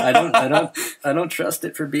 I don't trust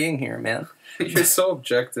it for being here, man. You're so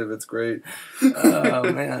objective. It's great.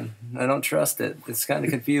 Oh, man. I don't trust it. It's kind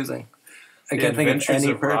of confusing. I can't think of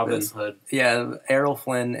any purpose. Robin Hood. Yeah, Errol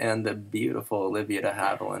Flynn and the beautiful Olivia de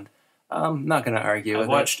Havilland. I'm not going to argue with it. I've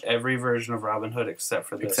watched every version of Robin Hood except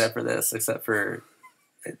for this. Except for...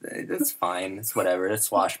 It's fine. It's whatever. It's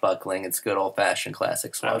swashbuckling. It's good old-fashioned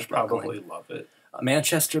classic swashbuckling. I would probably love it.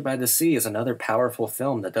 Manchester by the Sea is another powerful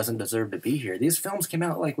film that doesn't deserve to be here. These films came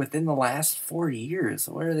out, like, within the last 4 years.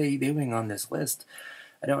 What are they doing on this list?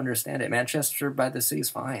 I don't understand it. Manchester by the Sea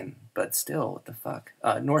is fine, but still, what the fuck?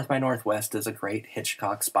 North by Northwest is a great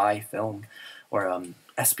Hitchcock spy film, or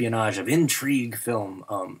espionage of intrigue film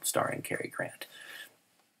starring Cary Grant.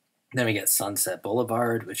 Then we get Sunset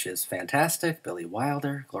Boulevard, which is fantastic. Billy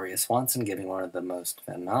Wilder, Gloria Swanson giving one of the most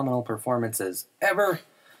phenomenal performances ever.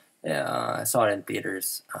 Yeah, I saw it in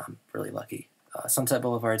theaters. Really lucky. Sunset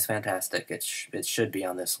Boulevard's fantastic. It should be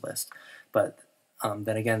on this list. But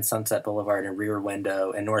then again, Sunset Boulevard and Rear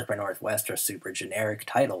Window and North by Northwest are super generic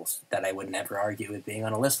titles that I would never argue with being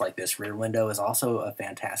on a list like this. Rear Window is also a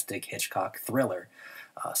fantastic Hitchcock thriller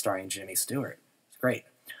starring Jimmy Stewart. It's great.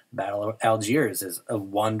 Battle of Algiers is a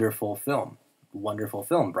wonderful film. Wonderful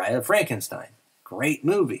film. Bride of Frankenstein. Great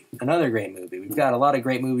movie. Another great movie. We've got a lot of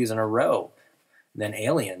great movies in a row. Then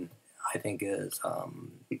Alien, I think, is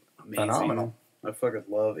phenomenal. I fucking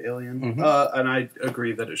love Alien. Mm-hmm. And I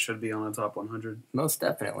agree that it should be on the top 100. Most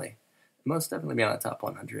definitely. Most definitely be on the top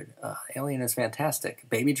 100. Alien is fantastic.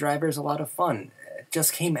 Baby Driver is a lot of fun. It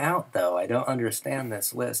just came out, though. I don't understand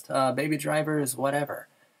this list. Baby Driver is whatever.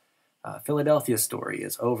 Philadelphia Story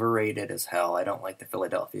is overrated as hell. I don't like the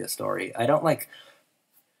Philadelphia Story. I don't like...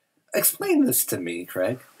 Explain this to me,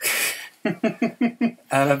 Craig.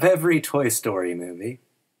 Out of every Toy Story movie,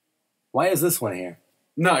 why is this one here?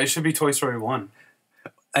 No, it should be Toy Story 1.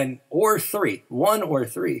 Or 3. 1 or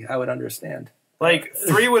 3, I would understand. Like,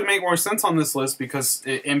 3 would make more sense on this list because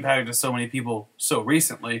it impacted so many people so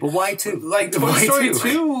recently. But why 2? Like, Toy Story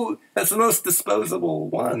 2... That's the most disposable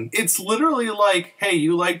one. It's literally like, hey,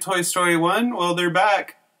 you like Toy Story 1? Well, they're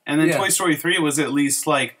back. And then Toy Story 3 was at least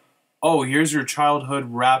like, oh, here's your childhood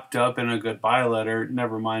wrapped up in a goodbye letter.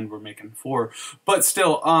 Never mind, we're making 4. But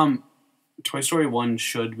still, Toy Story 1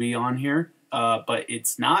 should be on here, but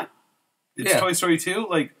it's not. It's Toy Story 2?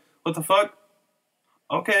 Like, what the fuck?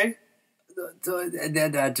 Okay.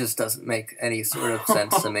 That just doesn't make any sort of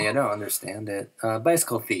sense to me. I don't understand it.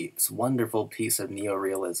 Bicycle Thieves, wonderful piece of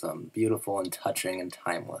neorealism, beautiful and touching and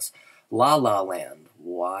timeless. La La Land,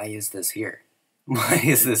 why is this here? Why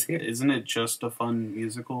is this here? Isn't it just a fun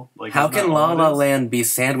musical? Like, how can La La Land be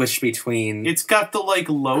sandwiched between... It's got the, like,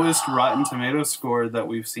 lowest Rotten Tomato score that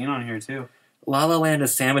we've seen on here, too. La La Land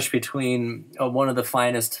is sandwiched between one of the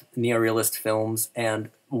finest neorealist films and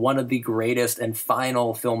one of the greatest and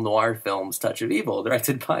final film noir films, Touch of Evil,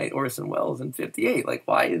 directed by Orson Welles in 1958. Like,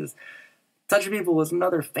 why is Touch of Evil was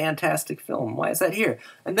another fantastic film. Why is that here?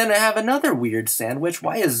 And then I have another weird sandwich.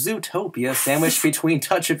 Why is Zootopia sandwiched between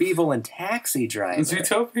Touch of Evil and Taxi Driver?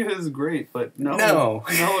 Zootopia is great, but no,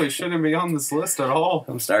 it shouldn't be on this list at all.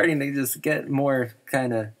 I'm starting to just get more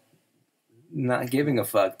kind of not giving a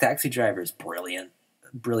fuck. Taxi Driver is brilliant.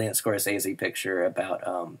 Brilliant Scorsese picture about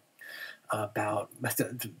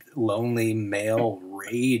lonely male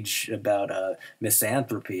rage, about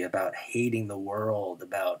misanthropy, about hating the world,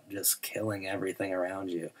 about just killing everything around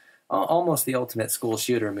you. Almost the ultimate school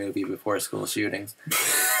shooter movie before school shootings.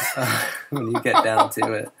 When you get down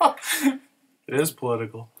to it. It is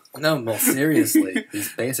political. No, well, seriously.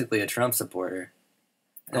 He's basically a Trump supporter.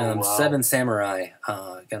 Wow. Seven Samurai,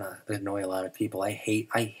 gonna annoy a lot of people. I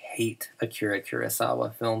hate Akira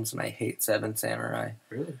Kurosawa films, and I hate Seven Samurai.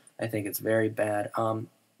 Really? I think it's very bad.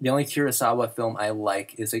 The only Kurosawa film I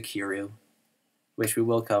like is Akiru, which we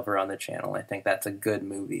will cover on the channel. I think that's a good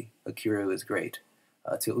movie. Akiru is great.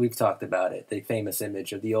 We've talked about it. The famous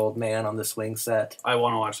image of the old man on the swing set. I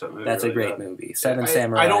want to watch that movie. That's really a great bad. movie. Seven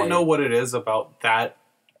Samurai. I don't know what it is about that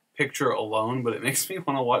picture alone, but it makes me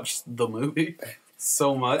want to watch the movie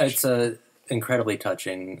so much. It's a incredibly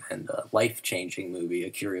touching and life-changing movie.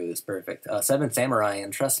 Akiru is perfect. Seven Samurai,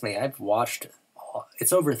 and trust me, I've watched...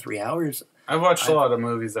 It's over 3 hours. I've watched a lot of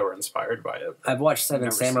movies that were inspired by it. I've watched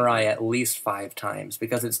Seven Samurai at least 5 times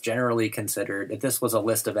because it's generally considered, if this was a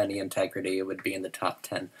list of any integrity, it would be in the top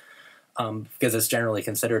 10. Because it's generally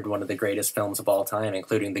considered one of the greatest films of all time,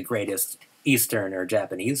 including the greatest Eastern or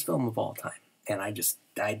Japanese film of all time. And I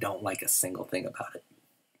don't like a single thing about it.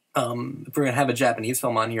 If we're going to have a Japanese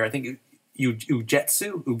film on here, I think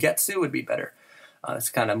Ugetsu would be better. It's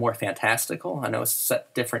kind of more fantastical. I know it's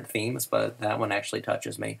set different themes, but that one actually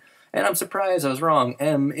touches me. And I'm surprised I was wrong.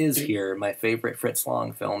 M is here, my favorite Fritz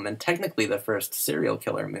Lang film, and technically the first serial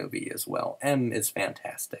killer movie as well. M is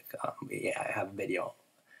fantastic. I have a video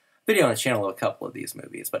on the channel of a couple of these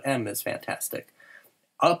movies, but M is fantastic.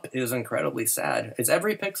 Up is incredibly sad. Is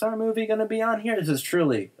every Pixar movie going to be on here? This is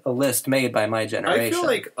truly a list made by my generation. I feel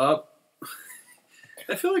like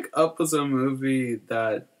Up was a movie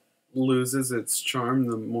that loses its charm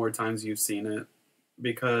the more times you've seen it,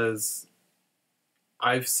 because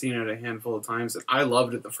I've seen it a handful of times and I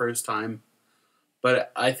loved it the first time,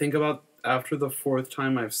 but I think about after the 4th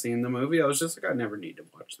time I've seen the movie, I was just like, I never need to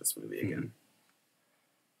watch this movie again.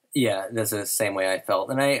 Yeah, that's the same way I felt.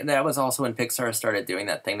 And that was also when Pixar started doing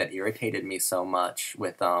that thing that irritated me so much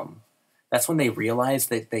with that's when they realized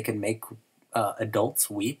that they could make adults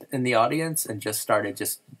weep in the audience and just started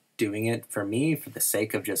just doing it for me for the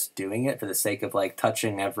sake of just doing it, for the sake of like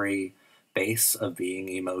touching every base of being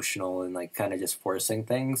emotional and like kind of just forcing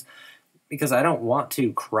things, because I don't want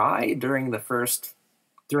to cry during the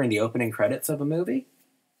opening credits of a movie.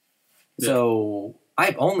 Yeah. So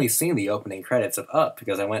I've only seen the opening credits of Up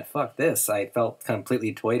because I went, fuck this. I felt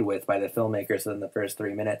completely toyed with by the filmmakers in the first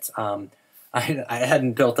 3 minutes. I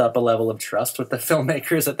hadn't built up a level of trust with the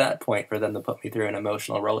filmmakers at that point for them to put me through an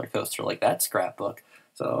emotional roller coaster like that scrapbook.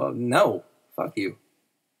 So, no. Fuck you.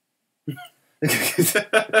 I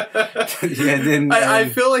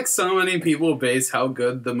feel like so many people base how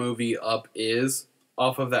good the movie Up is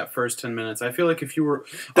off of that first 10 minutes. I feel like if you were...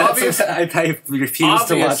 I refuse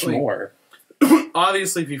to watch more.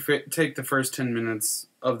 Obviously, if you take the first 10 minutes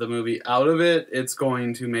of the movie out of it, it's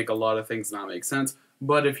going to make a lot of things not make sense.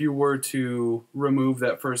 But if you were to remove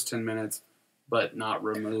that first 10 minutes, but not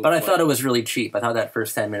remove... But I thought it was really cheap. I thought that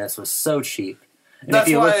first 10 minutes was so cheap. And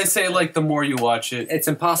that's why I say, like, the more you watch it... It's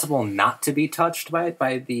impossible not to be touched by it,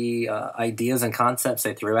 by the ideas and concepts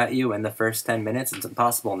they threw at you in the first 10 minutes. It's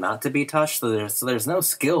impossible not to be touched, so there's no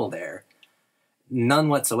skill there. None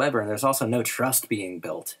whatsoever, and there's also no trust being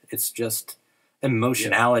built. It's just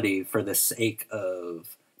emotionality for the sake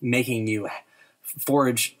of making you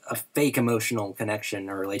forge a fake emotional connection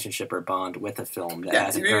or relationship or bond with a film that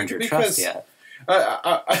hasn't earned your trust yet.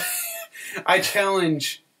 I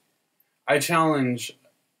challenge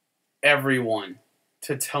everyone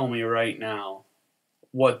to tell me right now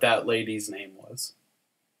what that lady's name was.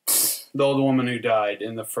 The old woman who died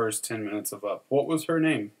in the first 10 minutes of Up. What was her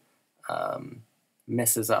name?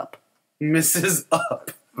 Mrs. Up. Mrs.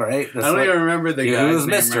 Up. Right? I don't even remember the guy's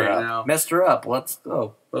name Mr. right Up. now. Mr. Up, let's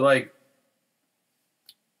go. But, like,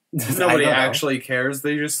 nobody actually cares.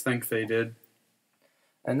 They just think they did.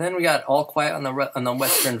 And then we got All Quiet on the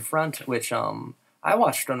Western Front, which I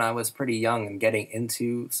watched when I was pretty young and getting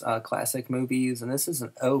into classic movies. And this is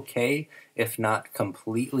an okay, if not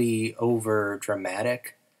completely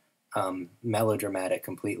over-dramatic, melodramatic,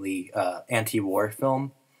 completely anti-war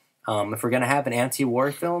film. If we're going to have an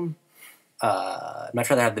anti-war film, I'd much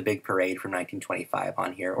rather have The Big Parade from 1925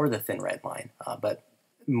 on here, or The Thin Red Line. But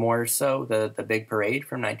more so the Big Parade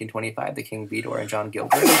from 1925, the King Vidor and John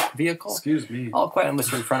Gilbert vehicle. Excuse me. All Quiet on the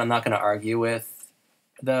Western Front I'm not going to argue with,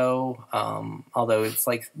 though, although it's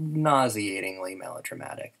like nauseatingly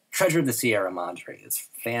melodramatic. Treasure of the Sierra Madre is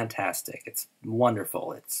fantastic. It's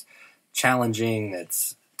wonderful. It's challenging.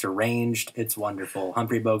 It's deranged. It's wonderful.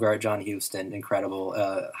 Humphrey Bogart, John Huston, incredible.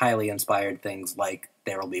 Highly inspired things like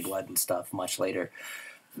There Will Be Blood and stuff much later.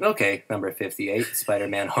 Okay, number 58,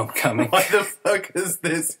 Spider-Man Homecoming. Why the fuck is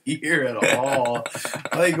this here at all?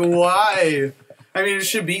 Like, why? I mean, it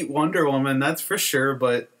should beat Wonder Woman, that's for sure,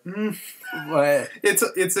 but... What?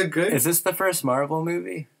 It's a good... Is this the first Marvel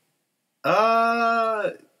movie?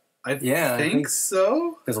 I think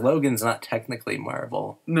so. Because Logan's not technically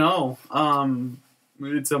Marvel. No,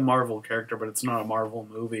 it's a Marvel character, but it's not a Marvel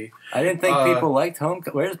movie. I didn't think people liked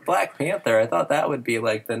Homecoming. Where's Black Panther? I thought that would be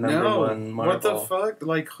like the number one Marvel. What the fuck?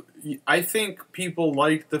 Like, I think people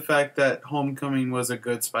liked the fact that Homecoming was a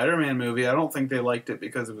good Spider-Man movie. I don't think they liked it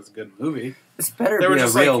because it was a good movie. This better be a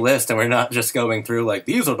real list, and we're not just going through like,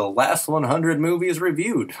 these are the last 100 movies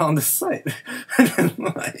reviewed on the site.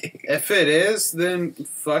 If it is, then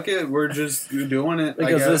fuck it. We're just doing it.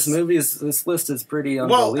 Because this list is pretty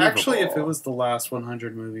unbelievable. Well, actually, if it was the last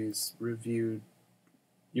 100 movies reviewed,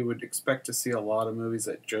 you would expect to see a lot of movies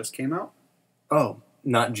that just came out. Oh,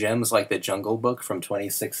 not gems like The Jungle Book from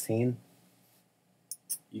 2016?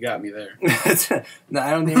 You got me there. No,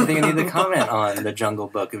 I don't even think I need to comment on The Jungle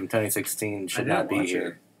Book from 2016. Should not be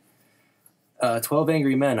here. 12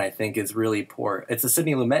 Angry Men, I think, is really poor. It's a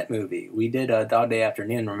Sidney Lumet movie. We did Dog Day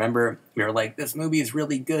Afternoon. Remember, we were like, this movie is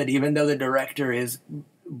really good, even though the director is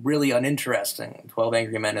really uninteresting. 12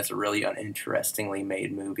 Angry Men is a really uninterestingly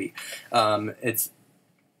made movie.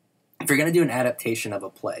 If you're going to do an adaptation of a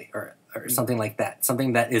play, or something like that,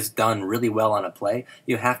 something that is done really well on a play,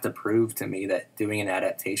 you have to prove to me that doing an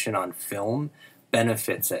adaptation on film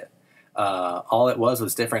benefits it. All it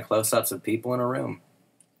was different close-ups of people in a room.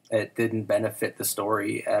 It didn't benefit the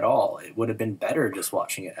story at all. It would have been better just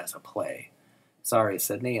watching it as a play. Sorry,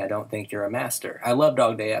 Sydney, I don't think you're a master. I love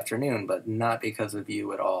Dog Day Afternoon, but not because of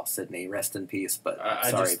you at all, Sydney. Rest in peace, but I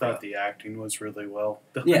sorry, just thought the acting was really well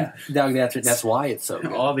done. Yeah, Dog Day Afternoon, that's why it's so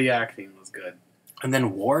good. All the acting was good. And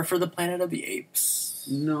then War for the Planet of the Apes.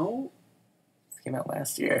 No. It came out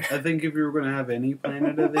last year. I think if you were going to have any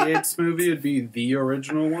Planet of the Apes movie, it'd be the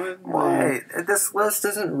original one. Why? This list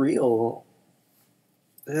isn't real.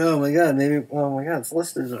 Oh my god, this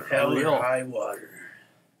list isn't Hell real. or High Water.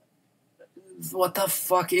 What the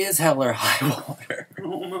fuck is Hell or High Water? I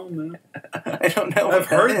don't know, man. I don't know. I've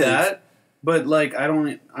heard that, but like I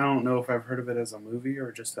don't know if I've heard of it as a movie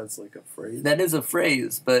or just as like a phrase. That is a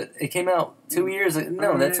phrase, but it came out 2 years ago.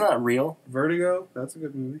 No, that's not real. Vertigo, that's a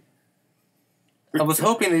good movie. I was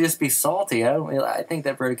hoping to just be salty. I think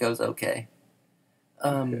that Vertigo's okay.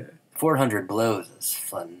 400 Blows is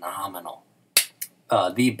phenomenal.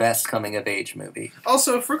 The best coming-of-age movie.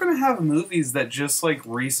 Also, if we're going to have movies that just, like,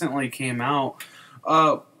 recently came out,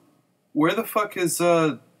 where the fuck is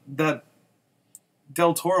that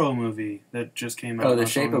Del Toro movie that just came out? Oh, The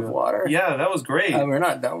Shape of Water? Yeah, that was great. We're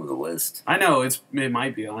not done with the list. I know, it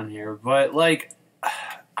might be on here, but, like,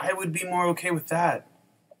 I would be more okay with that.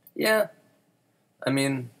 Yeah. I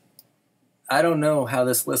mean, I don't know how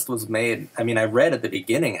this list was made. I mean, I read at the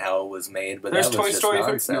beginning how it was made, but there's that was Toy just Story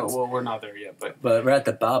nonsense. 3. No, well, we're not there yet, but we're at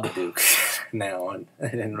the Babadook now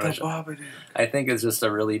in Russia. Babadook. I think it's just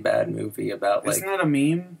a really bad movie about like. Isn't that a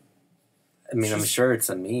meme? I mean, I'm sure it's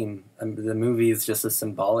a meme. The movie is just a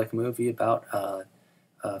symbolic movie about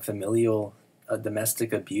familial,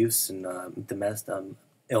 domestic abuse and domestic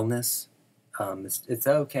illness. It's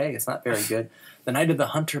okay. It's not very good. The Night of the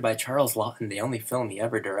Hunter by Charles Laughton, the only film he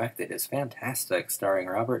ever directed, is fantastic, starring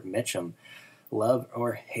Robert Mitchum. Love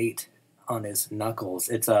or hate on his knuckles.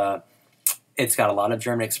 It's got a lot of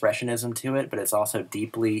German expressionism to it, but it's also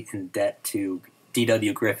deeply in debt to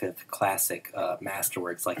D.W. Griffith classic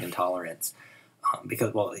masterworks like Intolerance,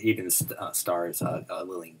 because it even stars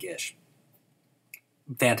Lillian Gish.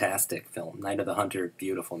 Fantastic film. Night of the Hunter,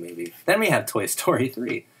 beautiful movie. Then we have Toy Story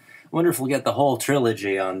 3. Wonder if we'll get the whole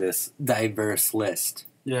trilogy on this diverse list.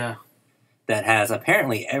 Yeah. That has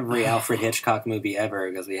apparently every Alfred Hitchcock movie ever,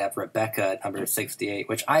 because we have Rebecca at number 68,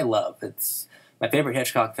 which I love. It's my favorite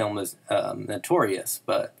Hitchcock film is Notorious,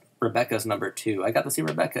 but Rebecca's number 2. I got to see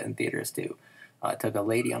Rebecca in theaters too. I took a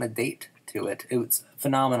lady on a date to it. It was a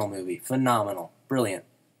phenomenal movie. Phenomenal. Brilliant.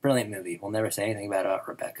 Brilliant movie. We'll never say anything bad about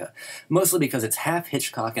Rebecca. Mostly because it's half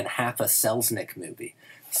Hitchcock and half a Selznick movie.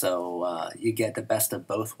 So you get the best of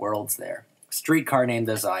both worlds there. Streetcar Named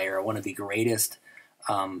Desire, one of the greatest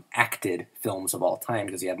acted films of all time,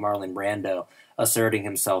 because you have Marlon Brando asserting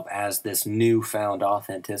himself as this newfound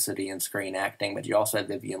authenticity in screen acting, but you also have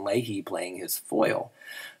Vivian Leahy playing his foil,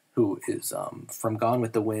 who is from Gone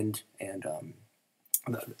with the Wind and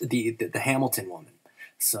the Hamilton woman.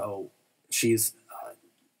 So she's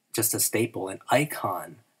just a staple, an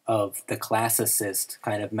icon of the classicist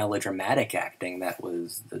kind of melodramatic acting that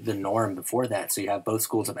was the norm before that. So you have both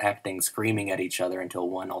schools of acting screaming at each other until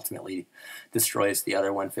one ultimately destroys the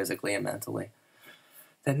other one physically and mentally.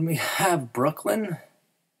 Then we have Brooklyn. Have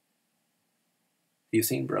you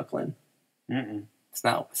seen Brooklyn? Mm-mm.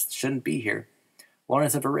 Shouldn't be here.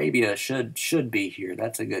 Lawrence of Arabia should be here.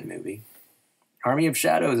 That's a good movie. Army of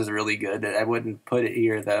Shadows is really good. I wouldn't put it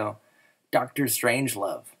here, though. Doctor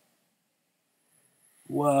Strangelove.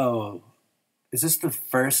 Whoa. Is this the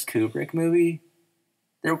first Kubrick movie?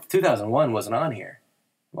 2001 wasn't on here,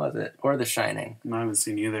 was it? Or The Shining? I haven't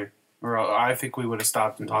seen either. Or I think we would have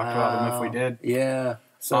stopped and talked about them if we did. Yeah.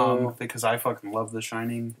 So, because I fucking love The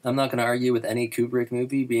Shining. I'm not going to argue with any Kubrick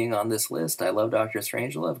movie being on this list. I love Doctor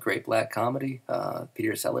Strangelove, great black comedy.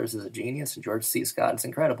 Peter Sellers is a genius, and George C. Scott is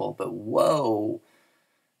incredible. But whoa.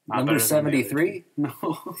 Not Number 73?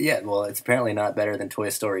 No. Yeah, well, it's apparently not better than Toy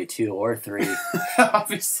Story 2 or 3.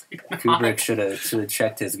 Obviously not. Kubrick should have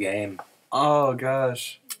checked his game. Oh,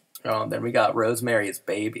 gosh. Then we got Rosemary's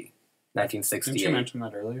Baby, 1968. Didn't you mention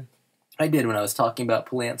that earlier? I did when I was talking about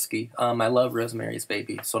Polanski. I love Rosemary's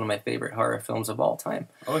Baby. It's one of my favorite horror films of all time.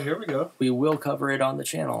 Oh, here we go. We will cover it on the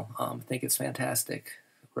channel. I think it's fantastic.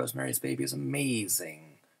 Rosemary's Baby is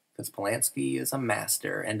amazing because Polanski is a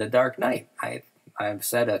master. And The Dark Knight, I've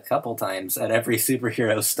said a couple times at every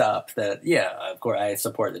superhero stop that, yeah, of course, I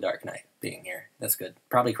support The Dark Knight being here. That's good.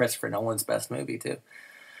 Probably Christopher Nolan's best movie, too.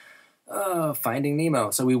 Finding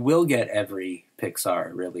Nemo. So we will get every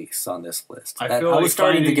Pixar release on this list. I was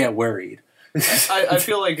starting to get worried. I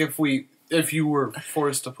feel like if you were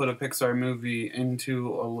forced to put a Pixar movie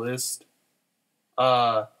into a list,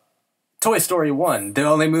 Toy Story 1, the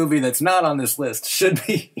only movie that's not on this list, should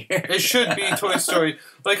be here. It should be Toy Story.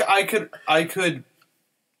 Like, I could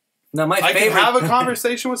now, I could have a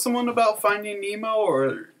conversation with someone about Finding Nemo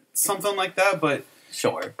or something like that, but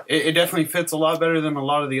sure. It definitely fits a lot better than a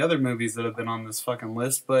lot of the other movies that have been on this fucking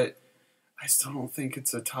list, but I still don't think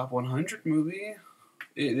it's a top 100 movie.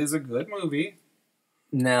 It is a good movie.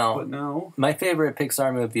 No. My favorite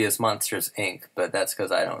Pixar movie is Monsters, Inc., but that's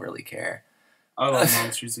because I don't really care. I love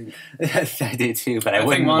Monsters, Inc. I do too, but I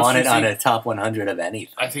wouldn't want it on a top 100 of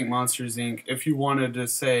anything. I think Monsters, Inc., if you wanted to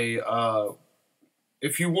say,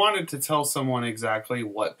 if you wanted to tell someone exactly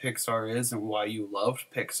what Pixar is and why you loved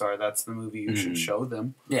Pixar, that's the movie you should show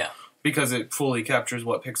them. Yeah. Because it fully captures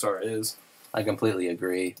what Pixar is. I completely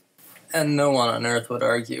agree. And no one on earth would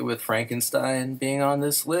argue with Frankenstein being on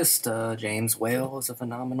this list. James Whale is a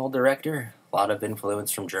phenomenal director. A lot of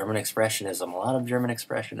influence from German Expressionism. A lot of German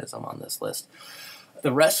Expressionism on this list.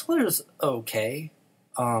 The Wrestler's okay.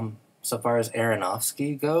 So far as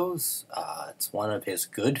Aronofsky goes, it's one of his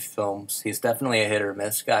good films. He's definitely a hit or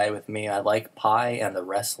miss guy with me. I like Pi and The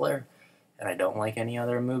Wrestler, and I don't like any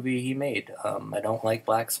other movie he made. I don't like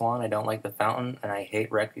Black Swan, I don't like The Fountain, and I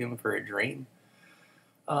hate Requiem for a Dream.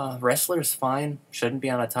 Wrestler's fine. Shouldn't be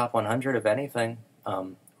on a top 100 of anything.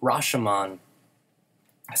 Rashomon,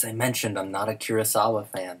 as I mentioned, I'm not a Kurosawa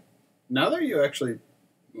fan. Now that you actually,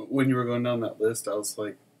 when you were going down that list, I was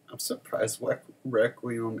like, I'm surprised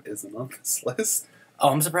Requiem isn't on this list. Oh,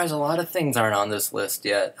 I'm surprised a lot of things aren't on this list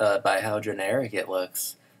yet by how generic it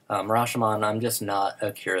looks. Rashomon, I'm just not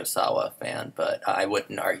a Kurosawa fan, but I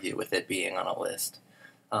wouldn't argue with it being on a list.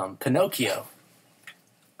 Pinocchio.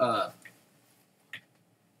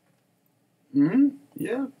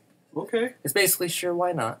 Yeah, okay. It's basically sure,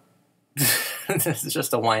 why not? This is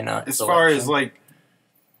just a why not As selection. far as, like,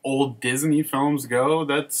 old Disney films go,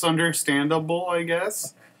 that's understandable, I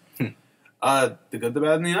guess. The Good, the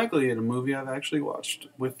Bad, and the Ugly, a movie I've actually watched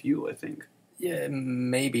with you, I think. Yeah,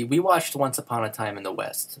 maybe. We watched Once Upon a Time in the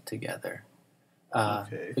West together.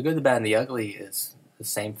 Okay. The Good, the Bad, and the Ugly is the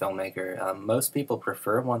same filmmaker. Most people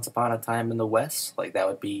prefer Once Upon a Time in the West. Like, that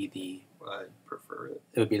would be the... I prefer it.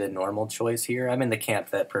 It would be the normal choice here. I'm in the camp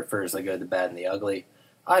that prefers The Good, the Bad, and the Ugly.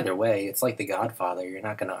 Either way, it's like The Godfather. You're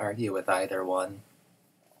not going to argue with either one.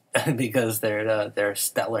 Because they're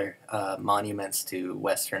stellar monuments to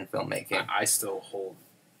Western filmmaking. I still hold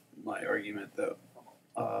my argument that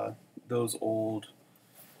those old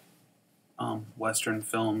Western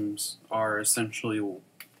films are essentially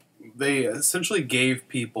gave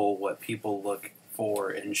people what people look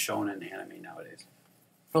for in shonen anime nowadays.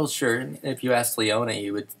 Well, sure. If you asked Leona,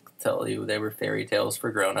 he would tell you they were fairy tales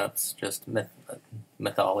for grown-ups, just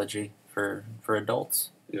mythology for adults.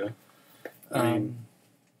 Yeah.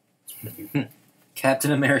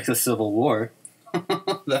 Captain America: Civil War.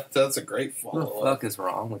 That's a great follow-up. What the fuck is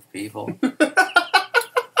wrong with people?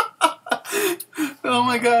 Oh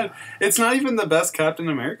my god. It's not even the best Captain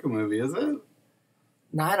America movie, is it?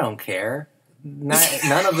 No, I don't care.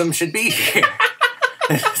 None of them should be here.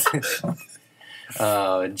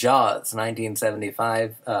 Jaws,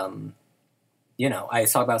 1975. I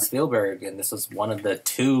talk about Spielberg, and this was one of the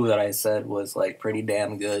two that I said was like pretty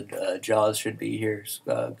damn good. Jaws should be here.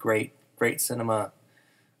 Great cinema.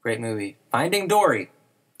 Great movie. Finding Dory.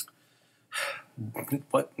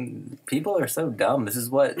 What? People are so dumb. This is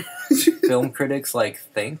what film critics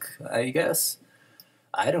think, I guess.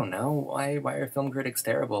 I don't know. Why are film critics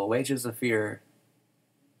terrible? Wages of Fear.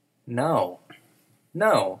 No,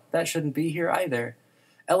 that shouldn't be here either.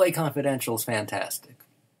 L.A. Confidential is fantastic.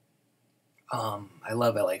 I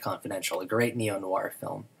love L.A. Confidential, a great neo-noir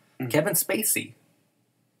film. Mm-hmm. Kevin Spacey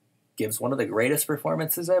gives one of the greatest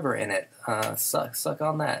performances ever in it. Suck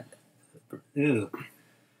on that. Ew.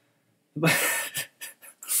 What?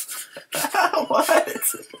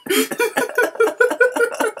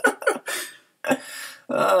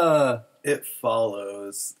 It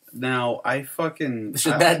Follows. Now,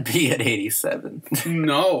 Should that be at 87?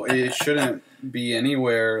 No, it shouldn't be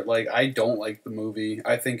anywhere. I don't like the movie.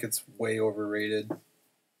 I think it's way overrated.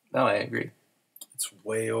 No, I agree. It's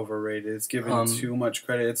way overrated. It's given too much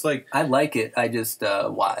credit. It's like... I like it. I just...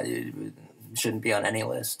 why? It shouldn't be on any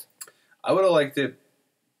list. I would have liked it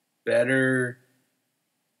better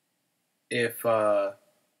if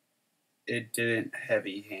it didn't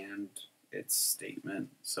heavy-hand its statement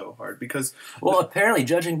so hard, because... Well, apparently,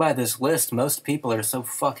 judging by this list, most people are so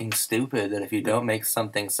fucking stupid that if you don't make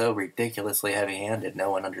something so ridiculously heavy-handed, no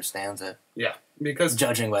one understands it. Yeah, because...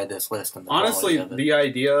 Judging by this list and the honestly, of it. The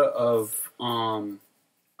idea of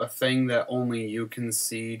a thing that only you can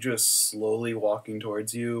see just slowly walking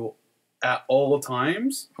towards you at all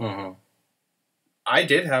times... Mm-hmm. I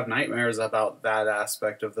did have nightmares about that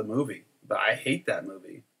aspect of the movie, but I hate that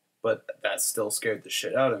movie. But that still scared the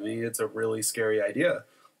shit out of me. It's a really scary idea.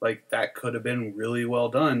 That could have been really well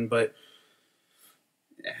done, but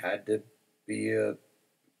it had to be a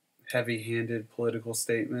heavy-handed political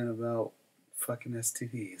statement about fucking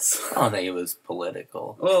STDs. I don't think it was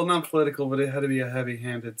political. Well, not political, but it had to be a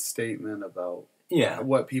heavy-handed statement about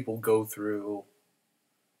what people go through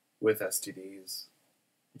with STDs.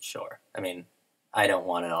 Sure. I mean, I don't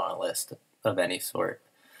want it on a list of any sort.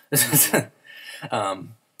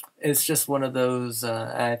 It's just one of those,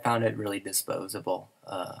 I found it really disposable.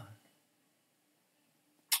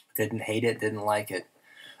 Didn't hate it, didn't like it.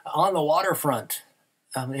 On the Waterfront,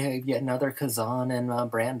 yet another Kazan and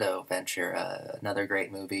Brando venture. Another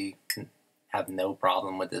great movie. Have no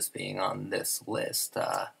problem with this being on this list.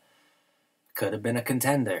 Could have been a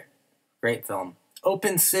contender. Great film.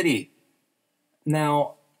 Open City.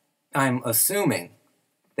 Now, I'm assuming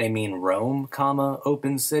they mean Rome,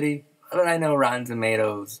 Open City. But I know Rotten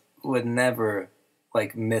Tomatoes would never,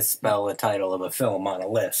 misspell a title of a film on a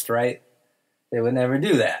list, right? They would never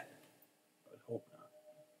do that. I would hope not.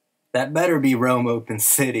 That better be Rome, Open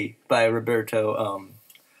City by Roberto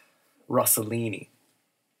Rossellini,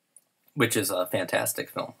 which is a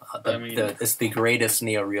fantastic film. It's the greatest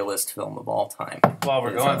neorealist film of all time. While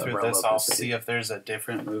we're going through this, I'll see if there's a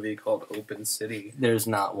different movie called Open City. There's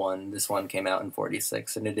not one. This one came out in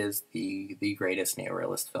 1946, and it is the greatest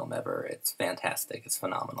neorealist film ever. It's fantastic. It's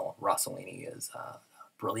phenomenal. Rossellini is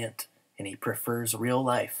brilliant, and he prefers real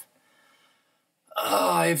life.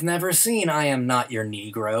 I've never seen I Am Not Your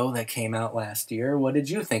Negro that came out last year. What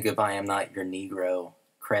did you think of I Am Not Your Negro?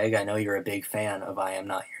 Craig, I know you're a big fan of I Am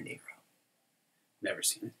Not Your Negro. Never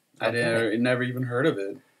seen it. Okay. I never even heard of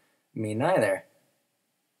it. Me neither.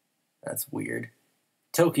 That's weird.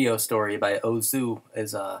 Tokyo Story by Ozu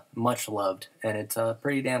is much loved, and it's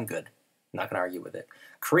pretty damn good. I'm not going to argue with it.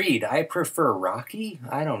 Creed, I prefer Rocky?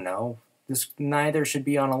 I don't know. This neither should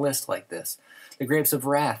be on a list like this. The Grapes of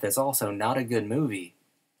Wrath is also not a good movie.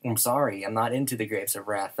 I'm sorry, I'm not into The Grapes of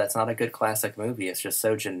Wrath. That's not a good classic movie. It's just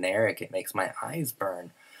so generic, it makes my eyes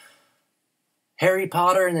burn. Harry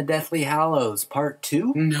Potter and the Deathly Hallows, Part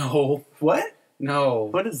 2? No. What? No.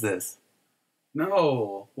 What is this?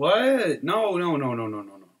 No. What? No.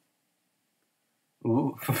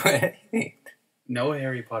 Ooh. No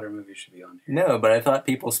Harry Potter movie should be on here. No, but I thought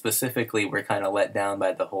people specifically were kind of let down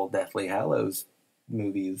by the whole Deathly Hallows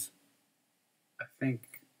movies. I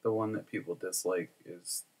think the one that people dislike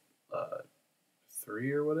is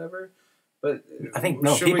 3 or whatever. But I think,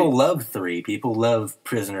 no, people love 3. People love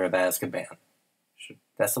Prisoner of Azkaban.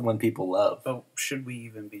 That's the one people love. Oh, should we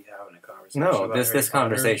even be having a conversation? No, about this Harry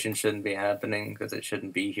conversation shouldn't be happening because it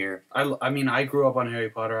shouldn't be here. I mean, I grew up on Harry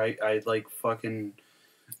Potter. I like fucking,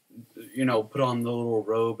 put on the little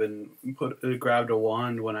robe and grabbed a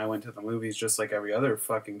wand when I went to the movies, just like every other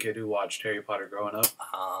fucking kid who watched Harry Potter growing up.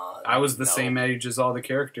 I was the same age as all the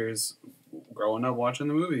characters growing up watching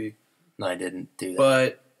the movie. No, I didn't do that.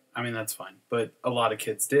 But I mean, that's fine. But a lot of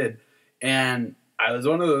kids did, and I was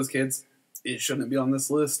one of those kids. It shouldn't be on this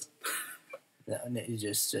list. No, it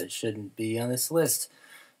just shouldn't be on this list.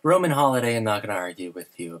 Roman Holiday, I'm not going to argue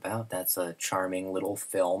with you about. That's a charming little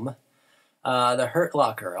film. The Hurt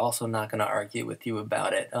Locker, also not going to argue with you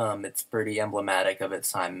about it. It's pretty emblematic of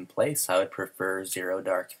its time and place. I would prefer Zero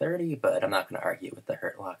Dark 30, but I'm not going to argue with the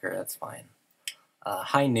Hurt Locker. That's fine.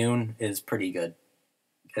 High Noon is pretty good.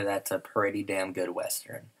 That's a pretty damn good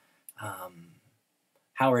Western.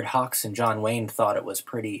 Howard Hawks and John Wayne thought it was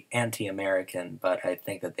pretty anti-American, but I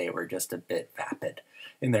think that they were just a bit vapid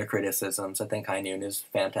in their criticisms. I think High Noon is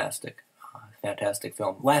fantastic. Fantastic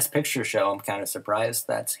film. Last Picture Show, I'm kind of surprised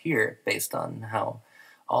that's here based on how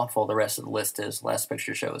awful the rest of the list is. Last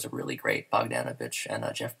Picture Show is a really great Bogdanovich and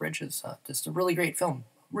Jeff Bridges. Just a really great film.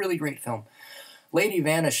 Really great film. Lady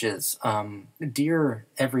Vanishes. Dear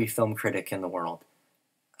every film critic in the world,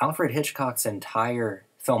 Alfred Hitchcock's entire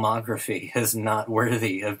filmography is not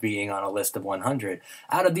worthy of being on a list of 100.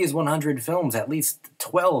 Out of these 100 films, at least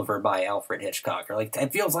 12 are by Alfred Hitchcock. Or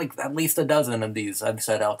it feels like at least a dozen of these I've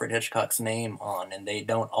said Alfred Hitchcock's name on, and they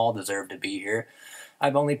don't all deserve to be here.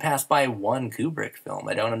 I've only passed by one Kubrick film.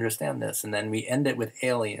 I don't understand this. And then we end it with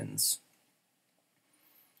Aliens.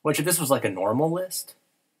 Which, if this was like a normal list,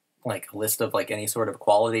 like a list of like any sort of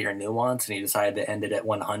quality or nuance, and you decided to end it at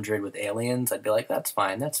 100 with Aliens, I'd be like, that's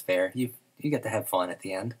fine, that's fair. You get to have fun at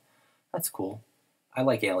the end. That's cool. I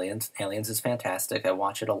like Aliens. Aliens is fantastic. I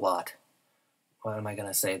watch it a lot. What am I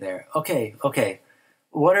gonna say there? Okay.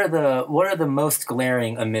 What are the most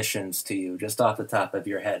glaring omissions to you, just off the top of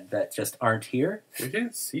your head, that just aren't here? We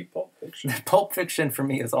didn't see Pulp Fiction. Pulp Fiction for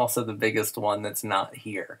me is also the biggest one that's not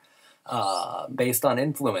here. Based on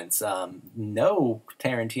influence, no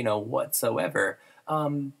Tarantino whatsoever.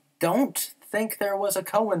 Don't think there was a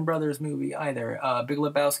Coen Brothers movie either. Big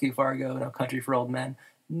Lebowski, Fargo, No Country for Old Men.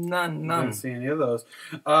 None. I didn't see any of those.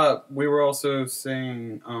 We were also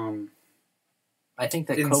saying I think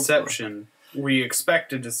that Inception we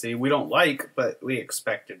expected to see. We don't like, but we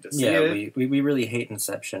expected to see it. We really hate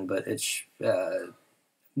Inception, but it's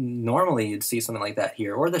normally you'd see something like that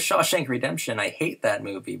here. Or The Shawshank Redemption. I hate that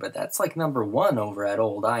movie, but that's like number 1 over at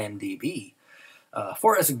old IMDb.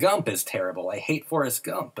 Forrest Gump is terrible. I hate Forrest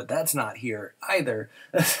Gump, but that's not here either.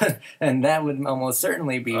 And that would almost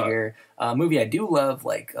certainly be here. A movie I do love,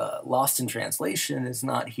 like Lost in Translation, is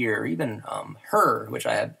not here. Even Her, which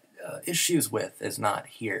I have issues with, is not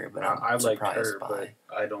here. But I'm surprised by. But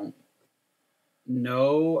I don't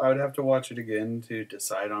know. I would have to watch it again to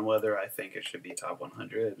decide on whether I think it should be top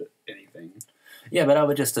 100 anything. Yeah, but I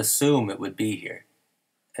would just assume it would be here.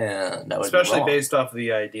 And that would especially based off of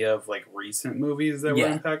the idea of like recent movies that were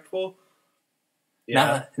impactful.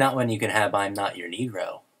 Yeah. Not when you can have I'm Not Your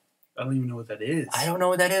Negro. I don't even know what that is. I don't know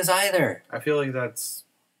what that is either. I feel like that's...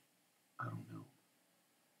 I don't know.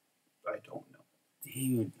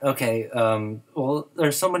 Dude, okay. Well,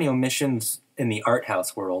 there's so many omissions in the art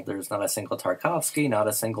house world. There's not a single Tarkovsky, not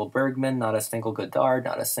a single Bergman, not a single Godard,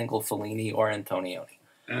 not a single Fellini or Antonioni.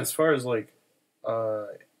 And as far as like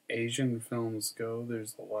Asian films go,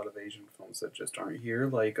 there's a lot of Asian films that just aren't here.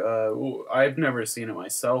 Like, I've never seen it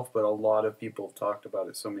myself, but a lot of people have talked about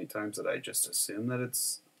it so many times that I just assume that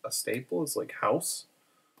it's a staple. It's like House.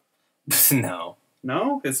 No.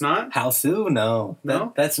 No, it's not? Hausu? No.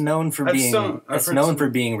 That's known for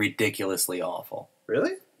being ridiculously awful.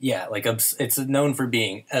 Really? Yeah, like it's known for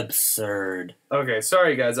being absurd. Okay,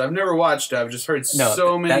 sorry guys, I've never watched it. I've just heard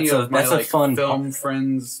so many of my film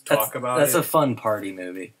friends talk about it. That's a fun party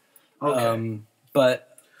movie. Okay.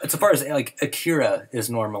 But as far as like Akira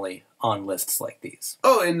is normally on lists like these.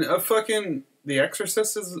 Oh, and fucking The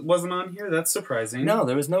Exorcist wasn't on here? That's surprising. No,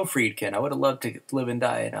 there was no Friedkin. I would have loved to live and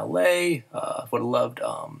die in L.A. Would have loved,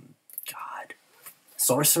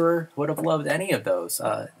 Sorcerer. Would have loved any of those.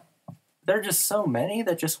 There are just so many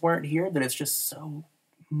that just weren't here that it's just so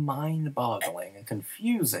mind-boggling and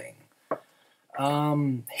confusing.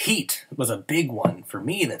 Heat was a big one for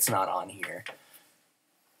me that's not on here.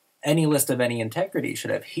 Any list of any integrity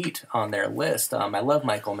should have Heat on their list. I love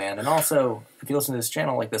Michael Mann. And also, if you listen to this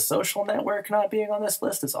channel, like The Social Network not being on this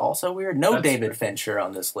list is also weird. No David Fincher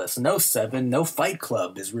on this list. No Seven. No Fight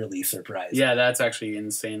Club is really surprising. Yeah, that's actually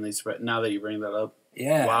insanely surprising. Now that you bring that up.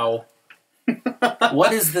 Yeah. Wow.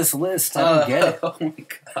 What is this list? I don't get it. Oh my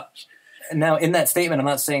gosh. Now, in that statement, I'm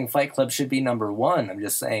not saying Fight Club should be number one. I'm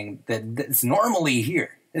just saying that it's normally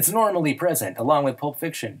here. It's normally present, along with Pulp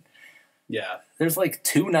Fiction. Yeah. There's like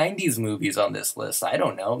 2 90s movies on this list. I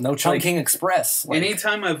don't know. No Chungking Express.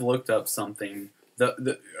 Anytime I've looked up something,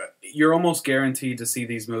 you're almost guaranteed to see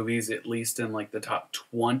these movies at least in like the top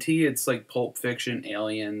 20. It's like Pulp Fiction,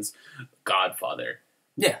 Aliens, Godfather.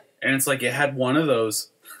 Yeah. And it's like it had one of those.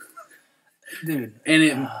 Dude.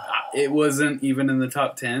 And it wasn't even in the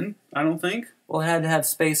top 10, I don't think. Well, it had to have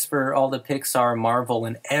space for all the Pixar, Marvel,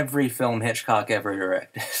 and every film Hitchcock ever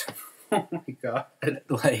directed. Oh my god.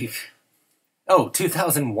 Like, oh,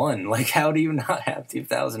 2001. Like, how do you not have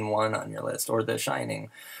 2001 on your list? Or The Shining?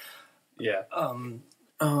 Yeah.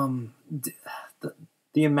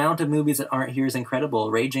 The amount of movies that aren't here is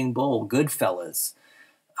incredible. Raging Bull, Goodfellas.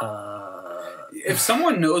 If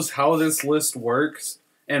someone knows how this list works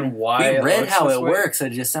and why we read how it works,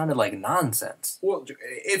 it just sounded like nonsense. Well,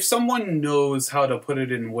 if someone knows how to put it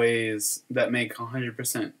in ways that make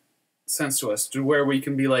 100% sense to us, to where we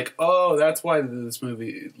can be like, oh, that's why this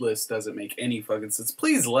movie list doesn't make any fucking sense,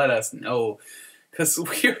 please let us know, because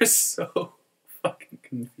we are so fucking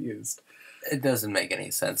confused. It doesn't make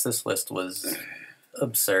any sense. This list was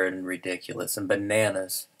absurd and ridiculous and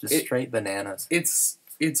bananas. Just straight bananas.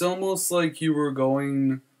 It's almost like you were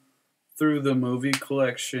going through the movie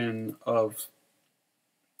collection of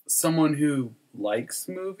someone who likes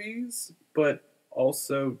movies, but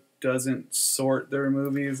also doesn't sort their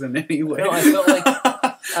movies in any way. No, I felt like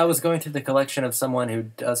I was going through the collection of someone who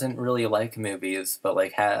doesn't really like movies, but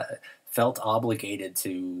like felt obligated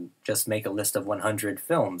to just make a list of 100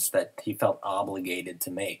 films that he felt obligated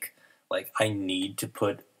to make. Like, I need to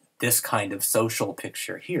put this kind of social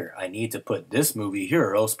picture here. I need to put this movie here,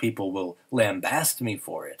 or else people will lambast me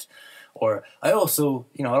for it. Or I also,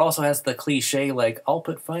 it also has the cliche, like, I'll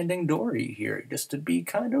put Finding Dory here just to be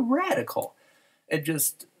kind of radical. It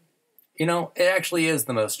just, it actually is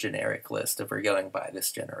the most generic list if we're going by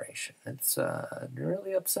this generation. It's a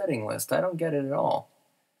really upsetting list. I don't get it at all.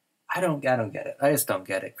 I don't get it. I just don't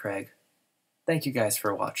get it, Craig. Thank you guys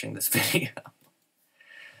for watching this video.